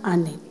not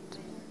earn it.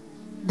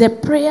 The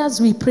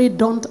prayers we pray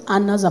don't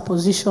earn us a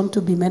position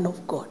to be men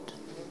of God.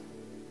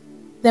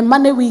 The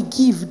money we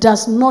give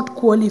does not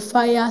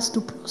qualify us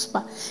to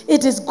prosper.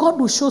 It is God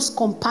who shows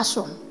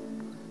compassion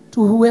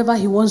to whoever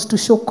he wants to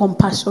show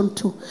compassion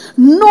to.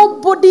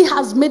 Nobody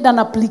has made an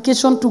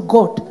application to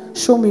God,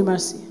 show me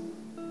mercy.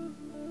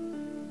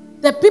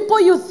 The people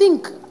you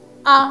think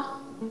are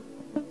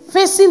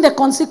facing the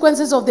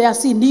consequences of their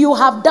sin, you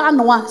have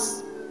done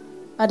worse,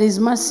 but his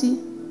mercy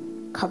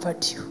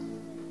covered you.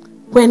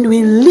 When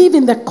we live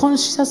in the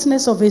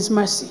consciousness of his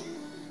mercy,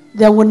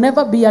 there will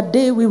never be a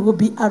day we will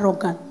be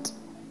arrogant.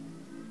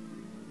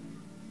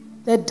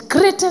 The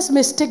greatest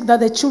mistake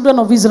that the children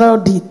of Israel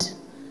did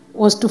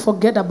was to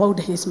forget about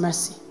his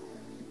mercy.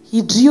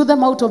 He drew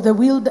them out of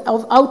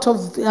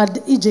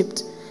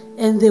Egypt,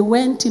 and they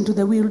went into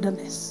the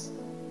wilderness.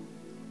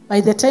 By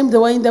the time they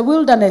were in the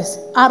wilderness,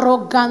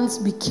 arrogance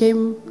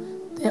became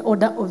the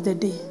order of the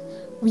day.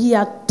 We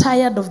are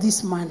tired of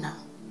this manner.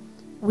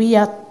 We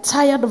are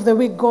tired of the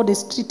way God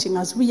is treating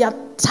us. We are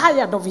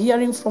tired of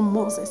hearing from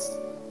Moses.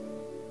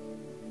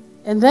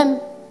 And then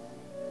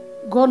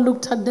God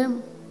looked at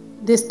them.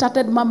 They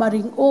started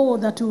murmuring, oh,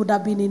 that we would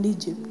have been in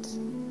Egypt.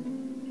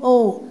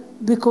 Oh,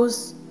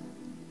 because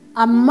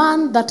a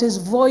man that is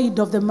void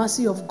of the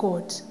mercy of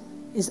God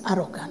is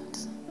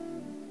arrogant.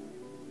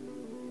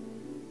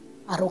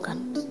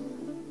 Arrogant.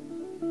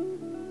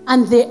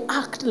 And they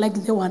act like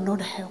they were not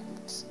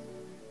helped.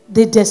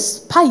 They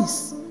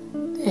despise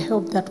the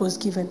help that was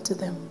given to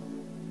them.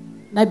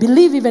 And I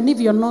believe even if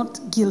you're not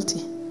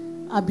guilty,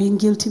 I've been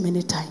guilty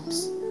many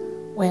times,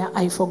 where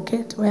I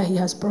forget where he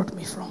has brought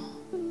me from.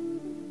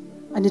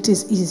 And it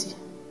is easy.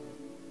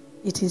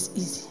 It is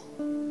easy.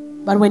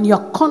 But when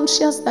you're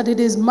conscious that it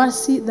is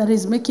mercy that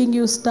is making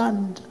you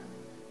stand,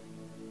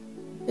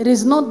 it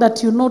is not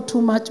that you know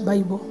too much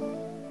Bible.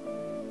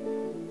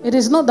 It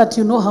is not that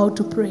you know how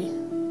to pray.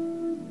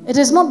 It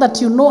is not that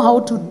you know how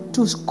to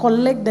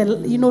collect the,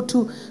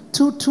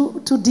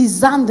 to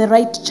discern the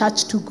right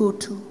church to go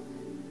to.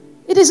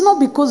 It is not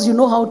because you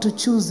know how to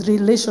choose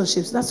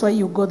relationships. That's why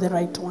you got the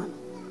right one.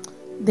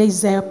 There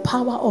is a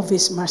power of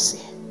his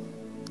mercy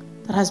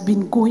that has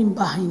been going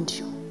behind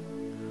you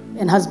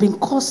and has been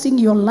causing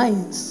your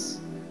lines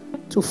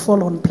to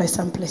fall on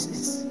pleasant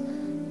places.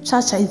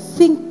 Church, I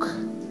think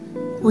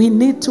we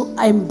need to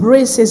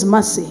embrace his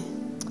mercy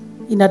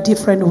in a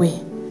different way,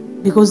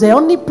 because the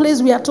only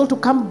place we are told to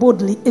come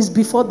boldly is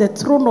before the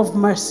throne of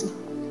mercy,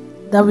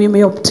 that we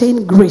may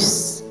obtain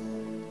grace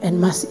and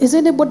mercy. Is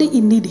anybody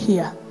in need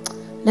here?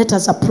 Let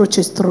us approach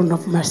his throne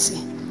of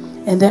mercy.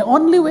 And the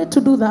only way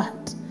to do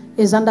that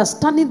is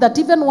understanding that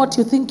even what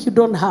you think you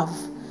don't have,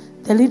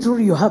 the little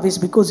you have is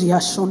because he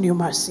has shown you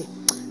mercy.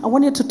 I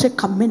want you to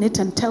take a minute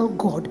and tell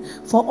God,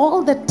 for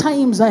all the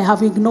times I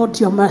have ignored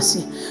your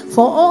mercy,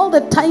 for all the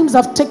times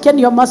I've taken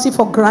your mercy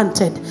for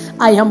granted,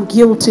 I am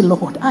guilty,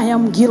 Lord. I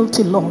am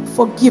guilty, Lord.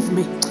 Forgive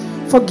me.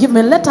 Forgive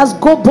me. Let us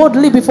go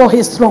boldly before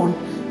his throne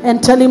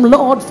and tell him,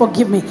 Lord,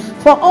 forgive me.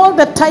 For all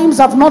the times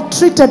I've not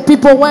treated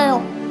people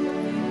well.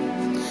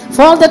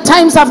 For all the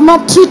times I've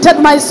not treated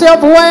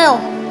myself well.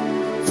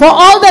 For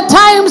all the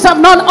times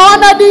I've not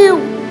honored you.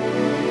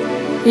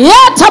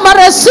 Yet I'm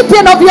a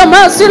recipient of your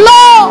mercy,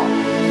 Lord.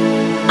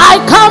 I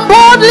come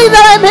boldly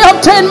that I may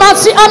obtain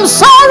mercy. I'm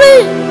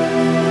sorry.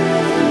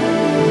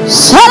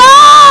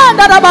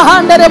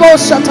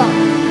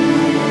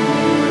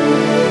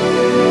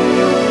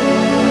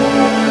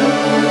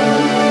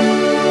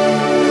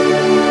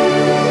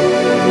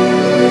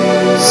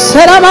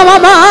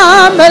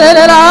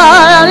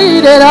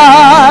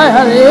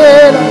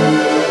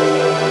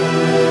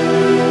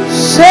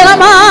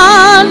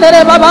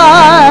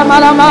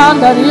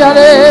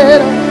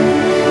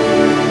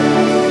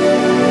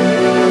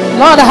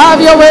 Lord, have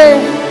your way.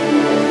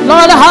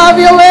 Lord, have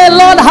your way.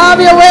 Lord,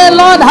 have your way.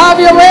 Lord, have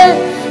your way.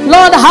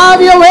 Lord,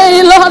 have your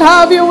way. Lord,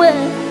 have your way.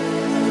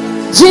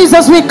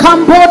 Jesus, we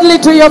come boldly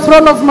to your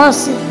throne of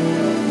mercy,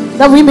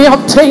 that we may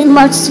obtain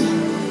mercy.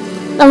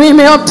 That we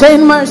may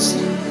obtain mercy.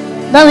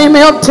 That we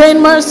may obtain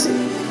mercy.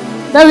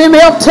 That we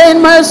may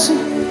obtain mercy.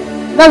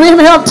 That we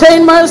may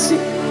obtain mercy.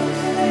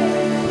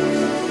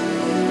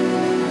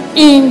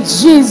 In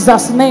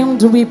Jesus' name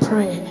do we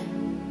pray.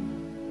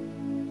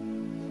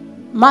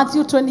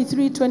 Matthew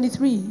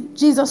 23:23,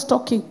 Jesus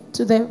talking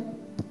to the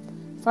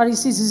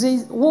Pharisees, he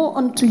says, woe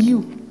unto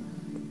you,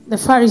 the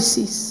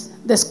Pharisees,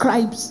 the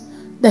scribes,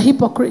 the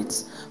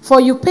hypocrites,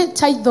 for you pay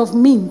tithe of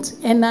mint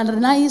and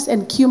anise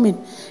and cumin,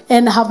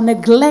 and have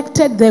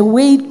neglected the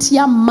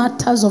weightier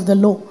matters of the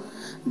law,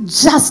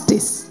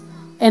 justice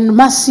and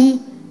mercy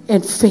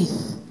and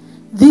faith.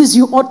 This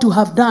you ought to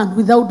have done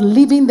without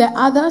leaving the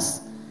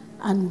others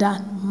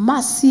undone.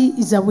 Mercy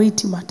is a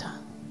weighty matter.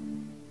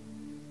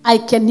 I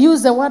can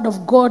use the word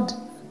of God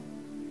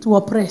to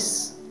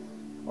oppress,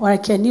 or I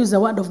can use the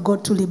word of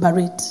God to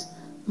liberate.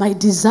 My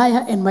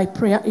desire and my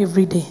prayer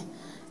every day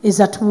is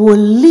that we will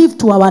live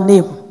to our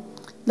name,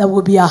 that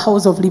will be a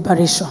house of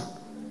liberation.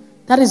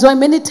 That is why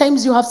many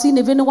times you have seen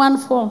if anyone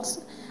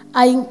falls,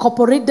 I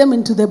incorporate them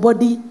into the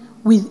body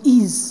with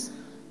ease,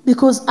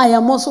 because I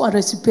am also a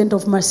recipient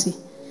of mercy.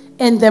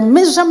 And the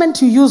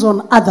measurement you use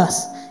on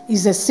others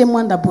is the same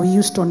one that will be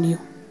used on you.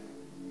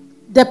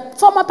 The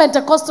former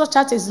Pentecostal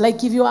church is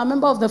like if you are a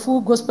member of the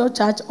Full Gospel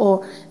Church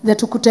or the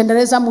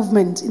Tukutendereza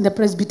movement in the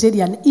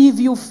Presbyterian. If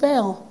you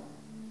fail,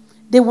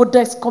 they would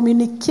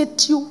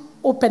excommunicate you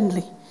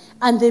openly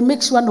and they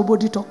make sure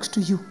nobody talks to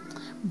you.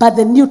 But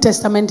the New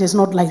Testament is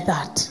not like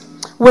that.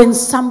 When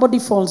somebody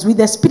falls, with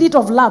the spirit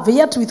of love,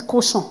 yet with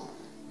caution,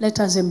 let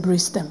us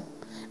embrace them.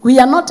 We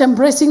are not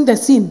embracing the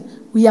sin.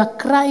 We are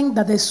crying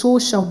that the soul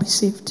shall be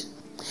saved.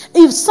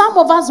 If some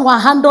of us were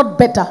handled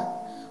better,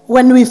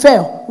 when we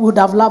fail, we would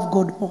have loved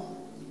God more.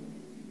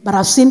 But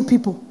I've seen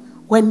people,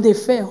 when they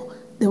fail,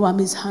 they were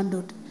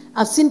mishandled.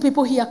 I've seen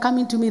people here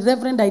coming to me,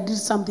 Reverend, I did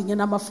something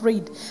and I'm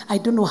afraid. I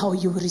don't know how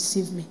you will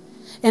receive me.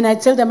 And I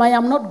tell them, I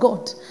am not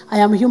God. I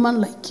am human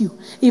like you.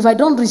 If I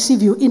don't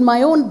receive you, in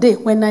my own day,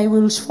 when I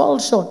will fall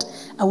short,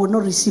 I will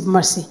not receive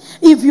mercy.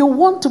 If you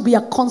want to be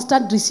a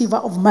constant receiver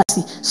of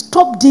mercy,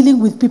 stop dealing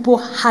with people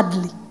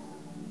hardly.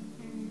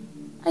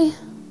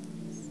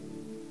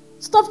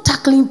 Stop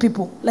tackling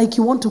people like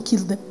you want to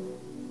kill them.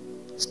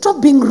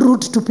 Stop being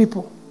rude to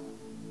people.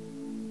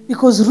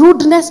 Because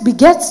rudeness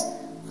begets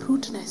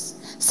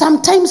rudeness.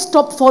 Sometimes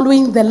stop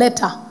following the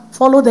letter.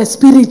 Follow the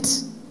spirit.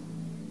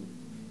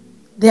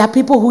 There are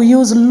people who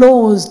use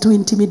laws to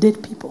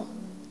intimidate people.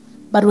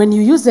 But when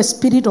you use the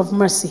spirit of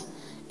mercy,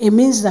 it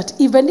means that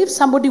even if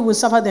somebody will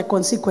suffer the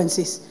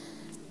consequences,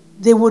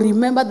 they will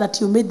remember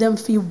that you made them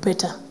feel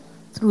better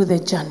through the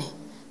journey.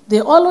 They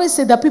always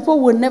say that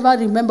people will never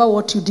remember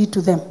what you did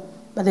to them,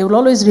 but they will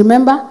always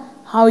remember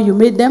how you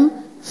made them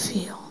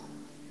feel.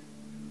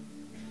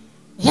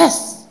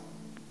 Yes,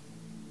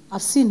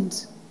 I've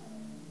sinned.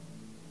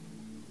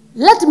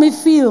 Let me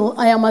feel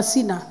I am a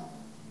sinner,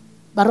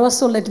 but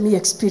also let me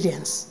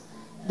experience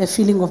the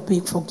feeling of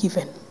being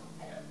forgiven.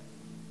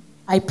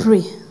 I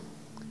pray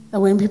that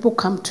when people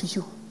come to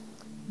you,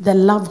 the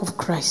love of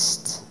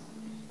Christ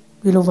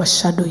will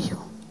overshadow you,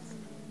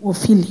 will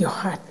fill your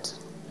heart.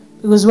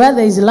 Because where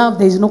there is love,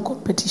 there is no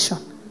competition.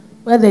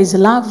 Where there is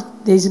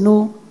love, there is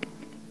no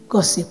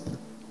gossip.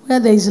 Where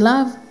there is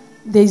love,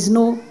 there is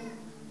no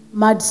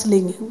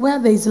mudslinging. Where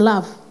there is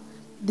love,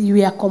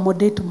 we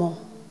accommodate more.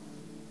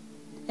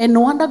 And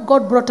no wonder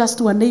God brought us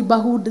to a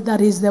neighborhood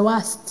that is the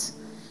worst.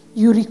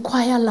 You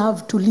require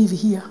love to live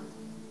here.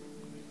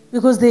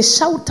 Because they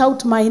shout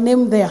out my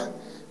name there,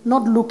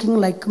 not looking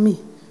like me.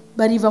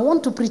 But if I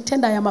want to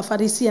pretend I am a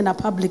Pharisee and a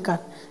publican,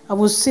 I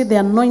will say the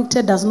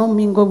anointed does not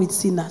mingle with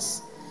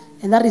sinners.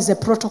 And that is a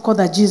protocol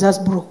that Jesus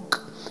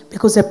broke.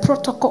 Because the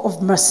protocol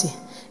of mercy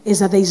is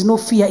that there is no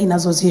fear in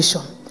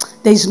association.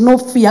 There is no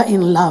fear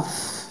in love.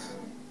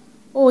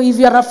 Oh, if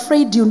you are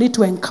afraid, you need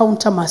to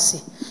encounter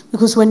mercy.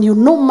 Because when you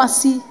know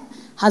mercy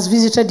has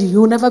visited you,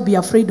 you will never be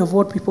afraid of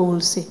what people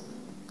will say.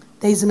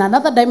 There is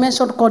another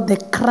dimension called the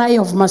cry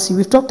of mercy.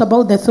 We've talked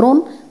about the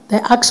throne,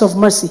 the acts of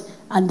mercy,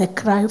 and the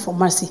cry for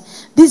mercy.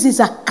 This is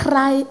a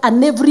cry,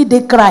 an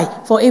everyday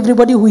cry for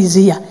everybody who is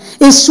here.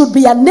 It should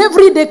be an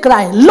everyday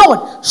cry.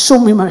 Lord, show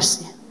me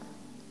mercy.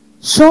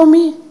 Show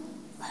me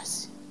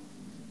mercy.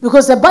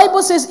 Because the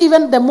Bible says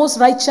even the most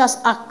righteous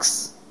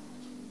acts,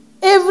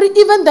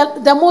 even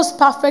the most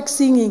perfect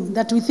singing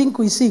that we think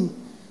we sing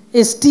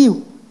is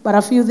still but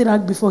a filthy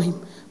rag before him.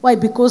 Why?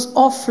 Because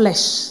all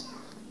flesh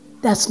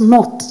does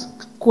not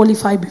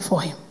qualify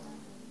before him.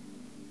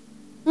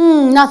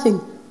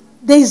 Nothing.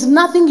 There is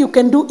nothing you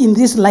can do in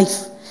this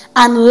life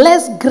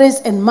unless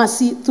grace and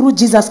mercy through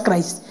Jesus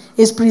Christ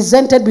is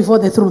presented before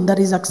the throne that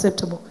is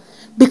acceptable.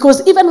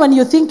 Because even when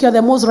you think you're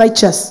the most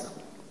righteous,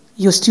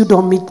 you still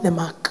don't meet the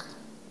mark.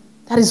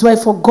 That is why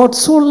for God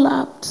so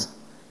loved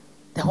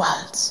the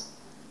world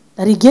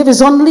that he gave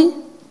his only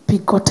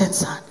begotten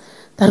Son,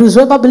 that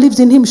whosoever believes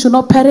in him should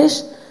not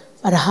perish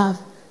but have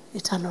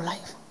eternal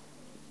life.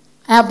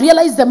 I have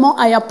realized the more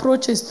I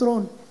approach his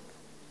throne,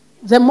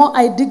 the more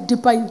I dig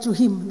deeper into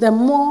him, the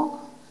more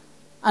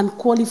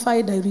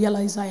unqualified I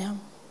realize I am.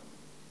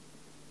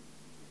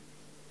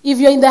 If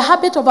you're in the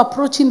habit of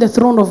approaching the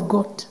throne of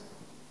God,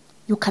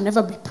 you can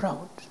never be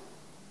proud.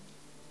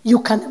 You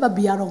can never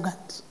be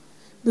arrogant.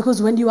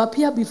 Because when you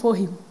appear before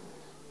him,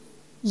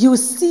 you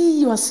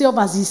see yourself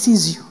as he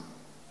sees you.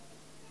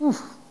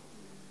 Oof.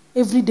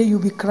 Every day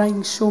you'll be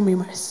crying, show me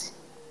mercy.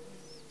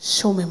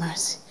 Show me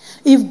mercy.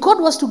 If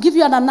God was to give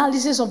you an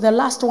analysis of the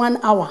last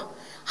 1 hour,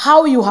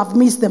 how you have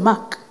missed the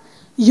mark,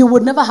 you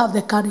would never have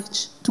the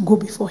courage to go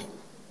before him.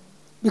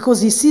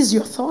 Because he sees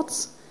your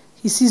thoughts,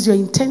 he sees your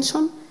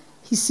intention,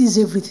 he sees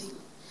everything.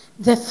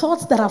 The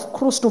thoughts that have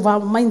crossed over our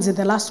minds in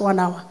the last 1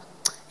 hour,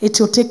 it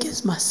will take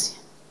his mercy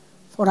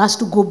for us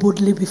to go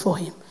boldly before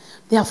him.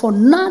 Therefore,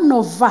 none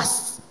of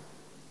us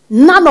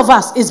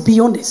is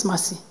beyond his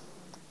mercy.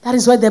 That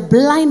is why the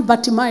blind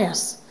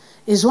Bartimaeus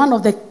is one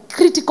of the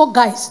critical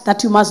guys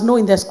that you must know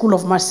in the school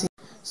of mercy.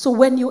 So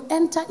when you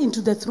enter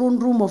into the throne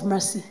room of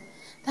mercy,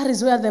 that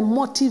is where the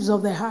motives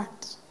of the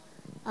heart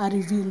are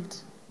revealed.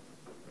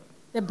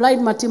 The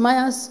blind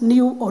Bartimaeus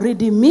knew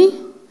already,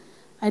 me,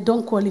 I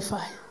don't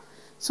qualify.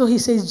 So he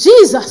says,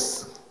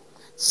 Jesus,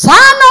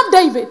 Son of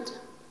David,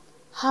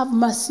 have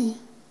mercy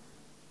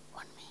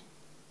on me.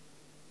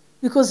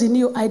 Because he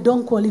knew, I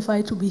don't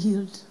qualify to be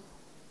healed.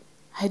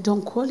 I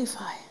don't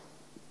qualify.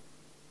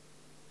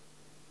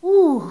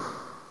 Ooh.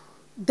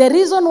 The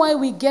reason why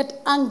we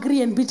get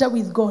angry and bitter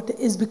with God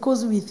is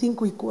because we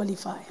think we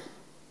qualify.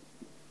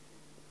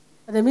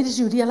 But the minute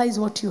you realize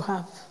what you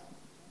have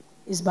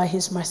is by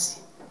his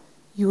mercy,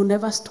 you will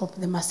never stop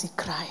the mercy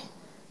cry.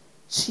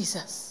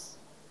 Jesus,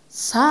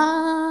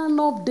 Son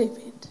of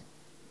David,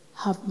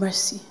 have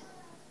mercy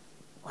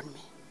on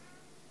me.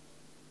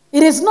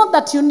 It is not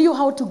that you knew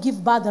how to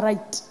give birth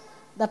right,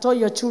 that all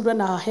your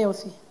children are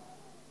healthy.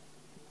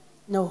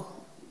 No,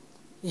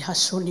 he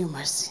has shown you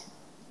mercy.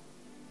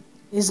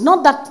 It's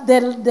not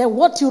that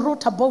what you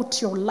wrote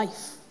about your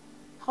life,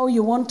 how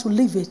you want to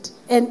live it,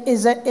 and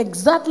is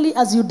exactly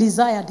as you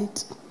desired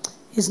it.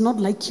 It's not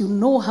like you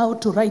know how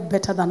to write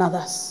better than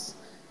others.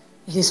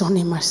 It is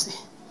only mercy.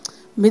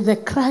 May the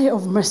cry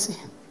of mercy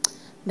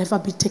never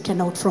be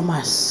taken out from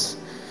us.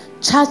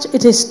 Church,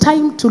 it is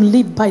time to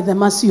live by the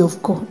mercy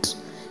of God.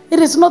 It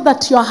is not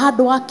that you are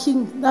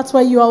hardworking. That's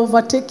why you are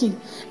overtaking.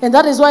 And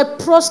that is why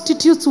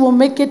prostitutes will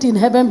make it in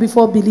heaven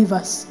before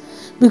believers.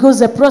 Because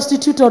the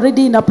prostitute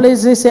already in a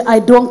place, they say, I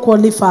don't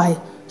qualify.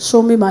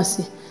 Show me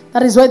mercy.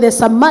 That is why the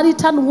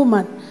Samaritan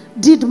woman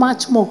did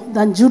much more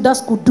than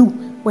Judas could do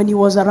when he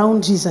was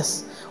around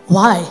Jesus.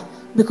 Why?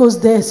 Because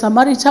the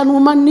Samaritan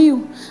woman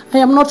knew, I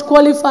am not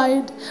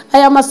qualified. I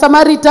am a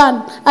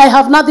Samaritan. I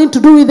have nothing to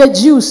do with the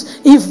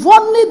Jews. If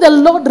only the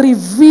Lord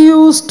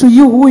reveals to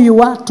you who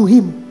you are to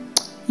him,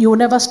 you will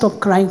never stop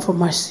crying for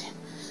mercy.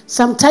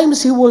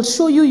 Sometimes he will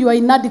show you your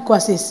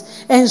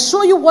inadequacies and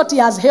show you what he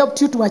has helped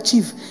you to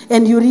achieve.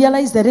 And you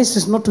realize the race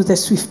is not to the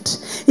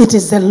swift. It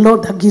is the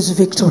Lord that gives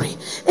victory.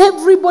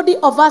 Everybody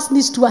of us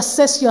needs to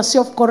assess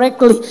yourself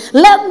correctly.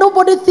 Let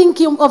nobody think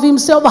of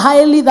himself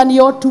highly than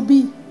he ought to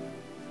be.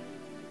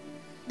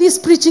 This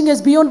preaching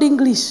is beyond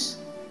English.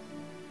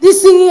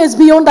 This singing is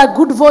beyond a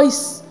good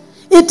voice.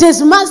 It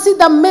is mercy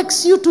that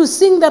makes you to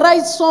sing the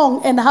right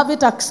song and have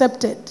it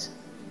accepted.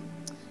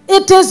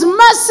 It is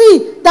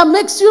mercy that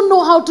makes you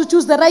know how to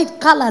choose the right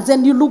colors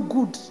and you look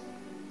good.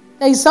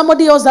 There is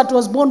somebody else that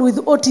was born with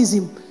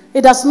autism.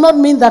 It does not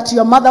mean that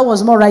your mother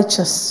was more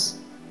righteous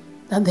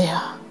than they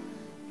are.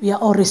 We are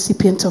all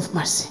recipients of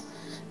mercy.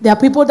 There are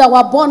people that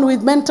were born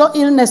with mental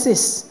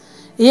illnesses.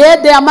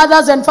 Yet their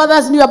mothers and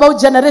fathers knew about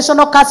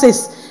generational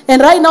curses.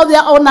 And right now they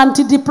are on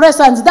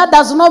antidepressants. That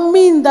does not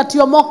mean that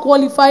you are more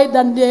qualified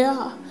than they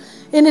are.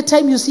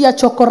 Anytime you see a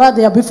chokora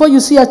there, before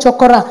you see a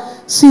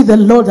chokora, see the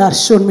Lord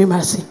has shown me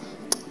mercy.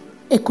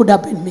 It could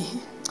have been me.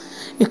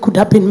 It could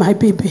have been my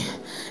baby.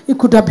 It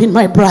could have been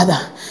my brother.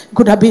 It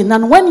could have been.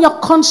 And when you're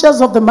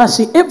conscious of the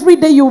mercy, every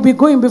day you'll be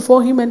going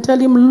before him and tell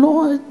him,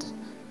 Lord,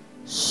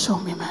 show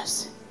me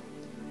mercy.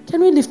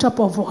 Can we lift up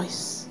our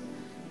voice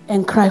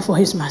and cry for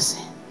his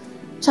mercy?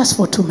 Just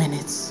for 2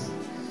 minutes.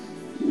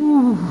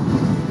 Ooh.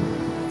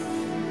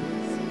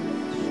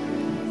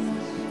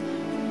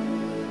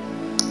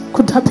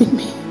 Could have been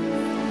me.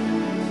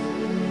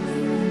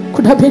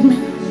 Could have been me.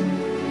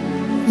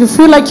 You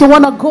feel like you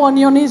want to go on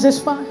your knees, it's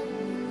fine.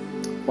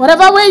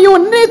 Whatever way you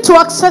need to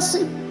access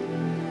him.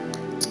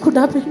 It could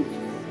have been me.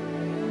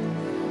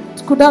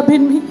 It could have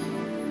been me.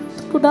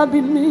 It could have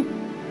been me.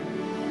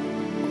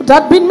 It could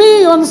have been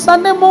me on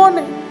Sunday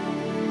morning,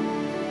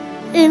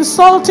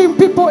 insulting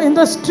people in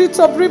the streets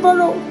of River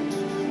Road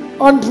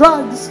on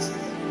drugs.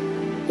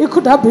 It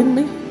could have been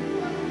me.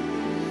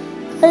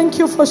 Thank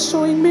you for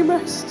showing me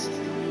mercy.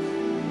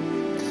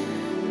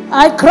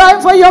 I cry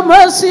for your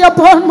mercy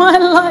upon my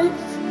life.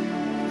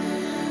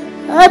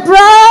 I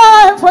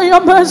pray for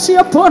your mercy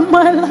upon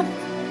my life.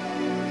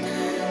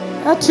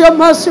 That your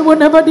mercy will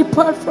never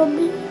depart from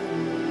me.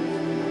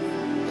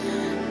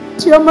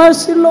 That your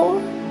mercy,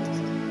 Lord,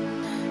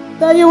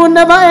 that you will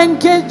never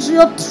engage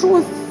your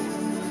truth.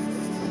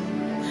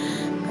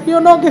 You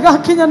know,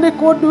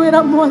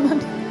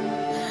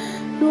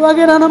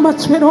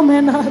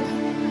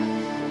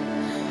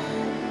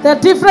 the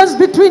difference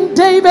between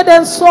David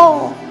and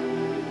Saul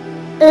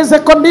is the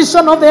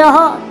condition of their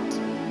heart.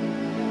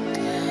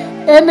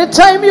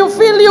 Anytime you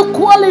feel you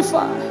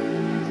qualify,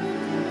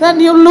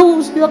 then you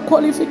lose your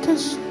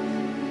qualification.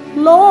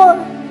 Lord,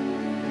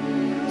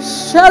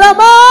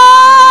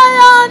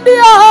 Sharamaya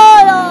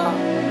Diahaya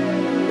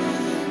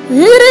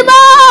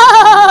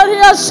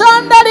Hirimaria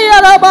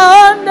Sandaria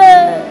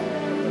Rabande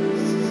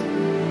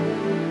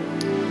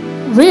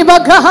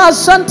Ribakaha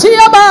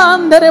Santia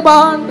Bandere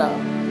Banda.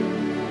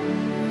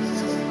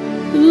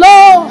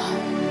 Lord,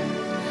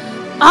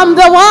 I'm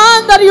the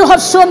one that you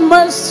have shown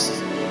mercy.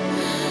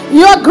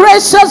 You are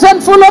gracious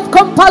and full of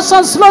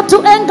compassion, slow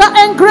to anger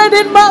and great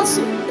in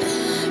mercy.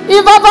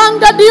 If I've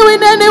angered you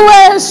in any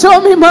way,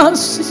 show me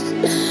mercy.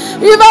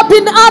 If I've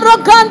been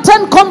arrogant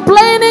and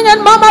complaining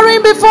and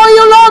murmuring before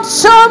you, Lord,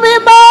 show me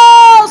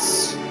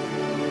mercy.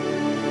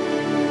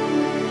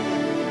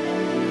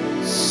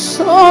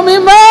 Show me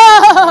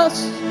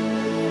mercy.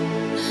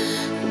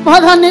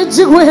 Mwadhani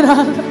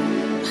jigweranda.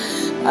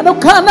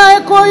 Adukana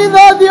eko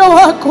idhadio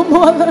wako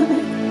mwadhani.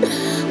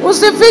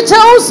 Usifiche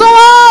uso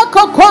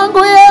wako kwangu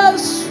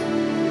Yesu.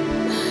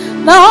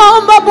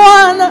 Naomba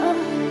Bwana,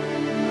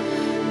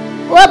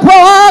 uwepo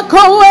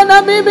wako uwe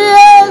na mimi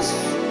Yesu.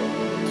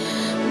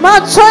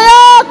 Macho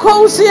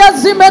yako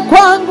usiyazime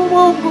kwangu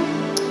Mungu.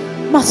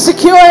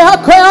 Masikio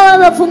yako yawe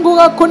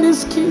yamefunguka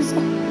kunisikiza.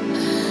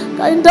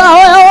 Kaindaho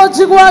ya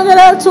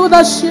ojigwagere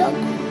tudashiako.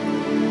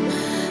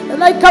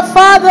 Like a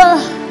father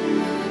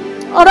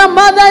or a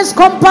mother is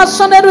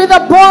compassionate with a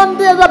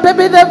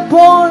baby they've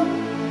born.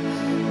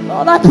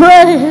 Lord, I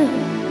pray.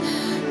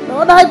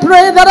 Lord, I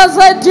pray that as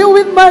I deal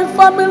with my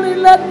family,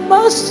 let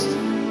mercy.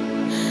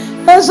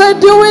 As I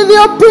deal with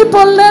your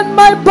people, let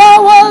my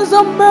bowels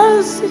of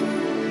mercy.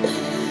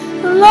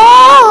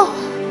 Lord,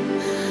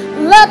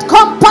 let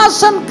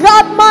compassion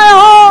guard my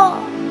heart.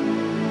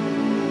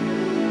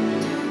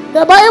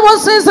 The Bible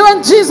says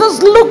when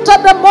Jesus looked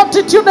at the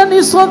multitude and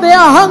he saw their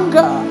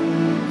hunger,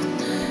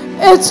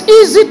 it's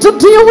easy to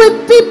deal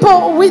with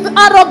people with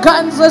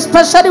arrogance,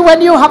 especially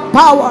when you have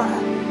power,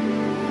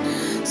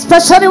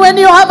 especially when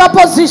you have a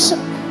position.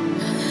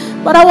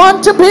 But I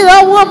want to be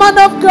the woman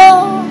of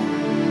God.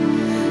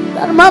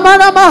 I'm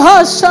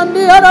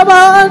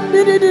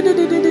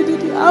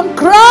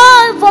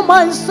crying for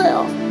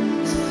myself.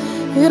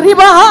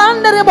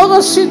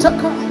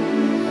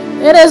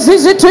 It is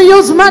easy to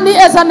use money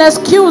as an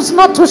excuse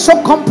not to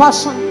show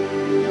compassion.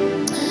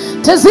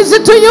 It is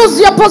easy to use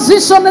your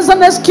position as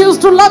an excuse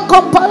to lack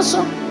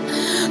compassion.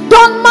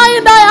 Don't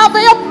mind, I have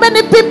helped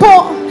many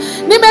people.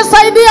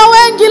 Nimesaidia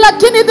wengi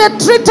lakini they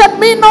treated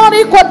me not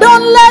equal.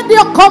 Don't let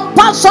your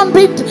compassion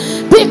be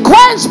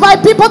quenched by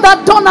people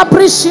that don't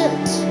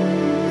appreciate.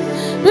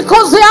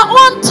 Because their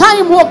own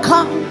time will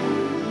come.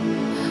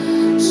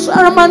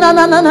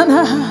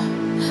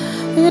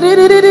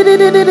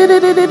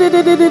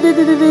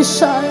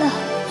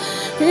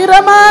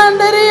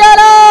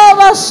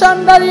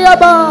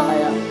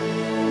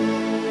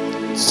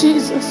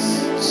 Jesus,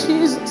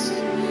 Jesus,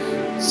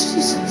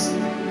 Jesus,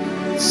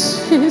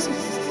 Jesus,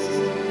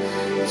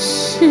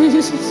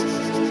 Jesus,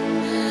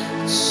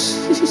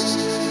 Jesus.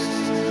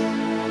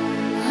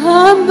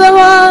 I'm the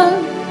one.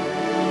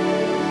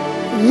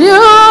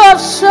 You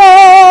have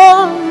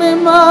shown me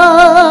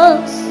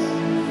mercy.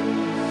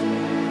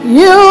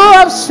 You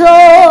have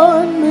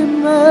shown me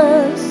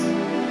mercy.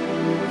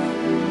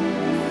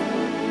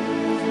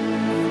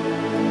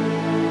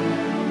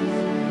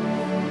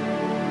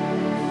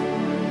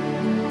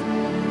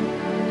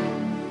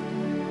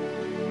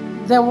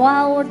 The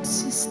world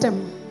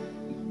system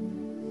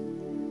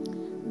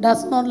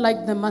does not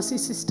like the mercy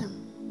system.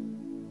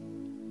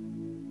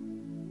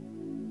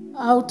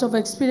 Out of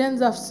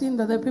experience, I've seen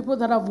that the people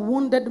that have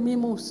wounded me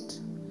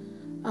most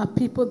are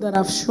people that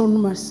have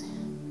shown mercy.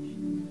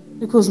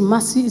 Because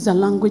mercy is a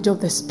language of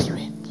the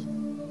Spirit.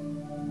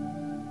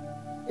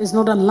 It's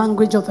not a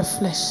language of the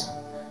flesh.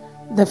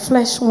 The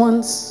flesh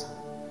wants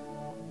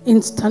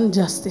instant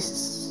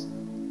justice.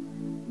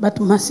 But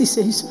mercy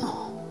says no.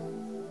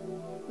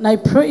 And I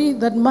pray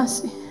that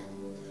mercy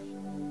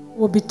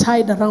will be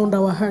tied around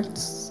our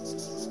hearts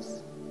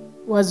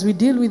as we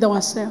deal with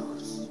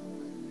ourselves,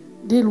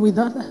 deal with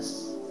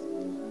others,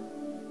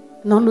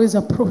 and always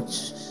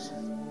approach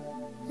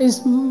His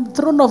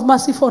throne of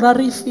mercy for a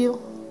refill.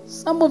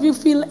 Some of you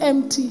feel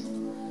empty.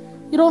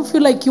 You don't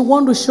feel like you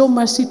want to show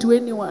mercy to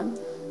anyone.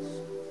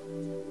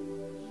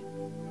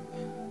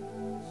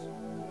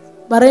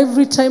 But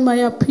every time I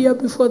appear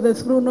before the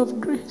throne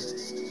of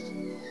grace,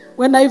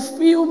 when I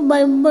feel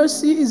my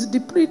mercy is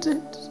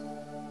depleted,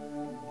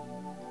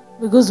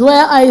 because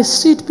where I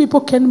sit,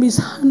 people can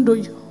mishandle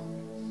you.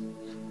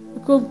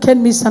 People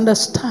can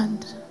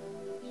misunderstand.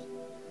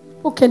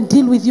 People can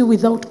deal with you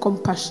without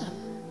compassion.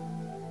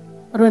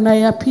 But when I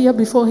appear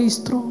before His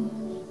throne,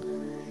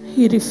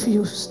 He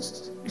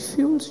refills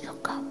your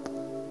cup.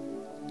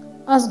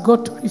 Ask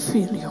God to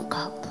refill your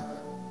cup.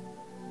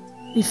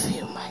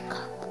 Refill my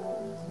cup.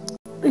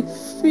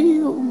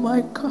 Refill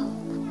my cup.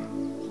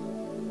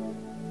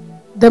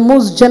 The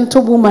most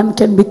gentle woman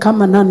can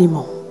become an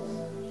animal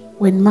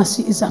when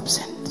mercy is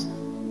absent.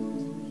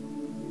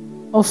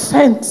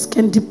 Offense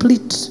can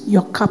deplete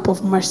your cup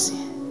of mercy.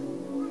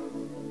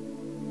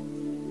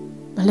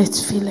 But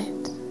let's feel it.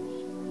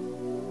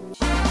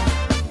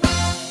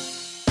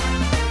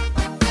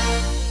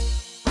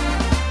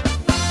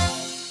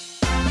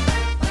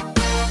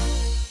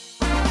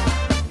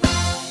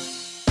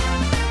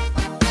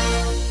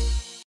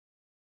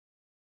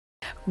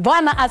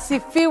 Bwana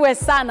asifiwe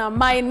sana.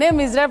 My name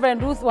is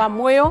Reverend Ruth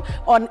Wamuyu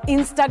on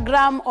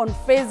Instagram, on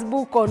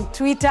Facebook, on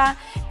Twitter,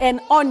 and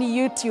on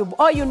YouTube.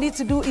 All you need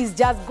to do is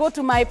just go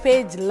to my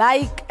page,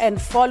 like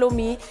and follow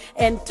me.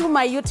 And to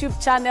my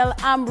YouTube channel,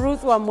 I'm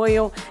Ruth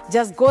Wamuyu.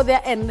 Just go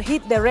there and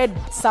hit the red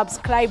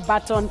subscribe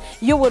button.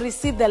 You will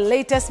receive the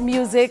latest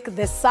music,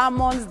 the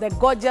sermons, the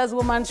Gorgeous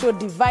Woman Show,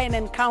 Divine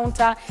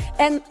Encounter,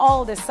 and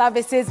all the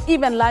services,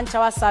 even lunch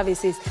hour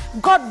services.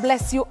 God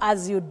bless you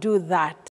as you do that.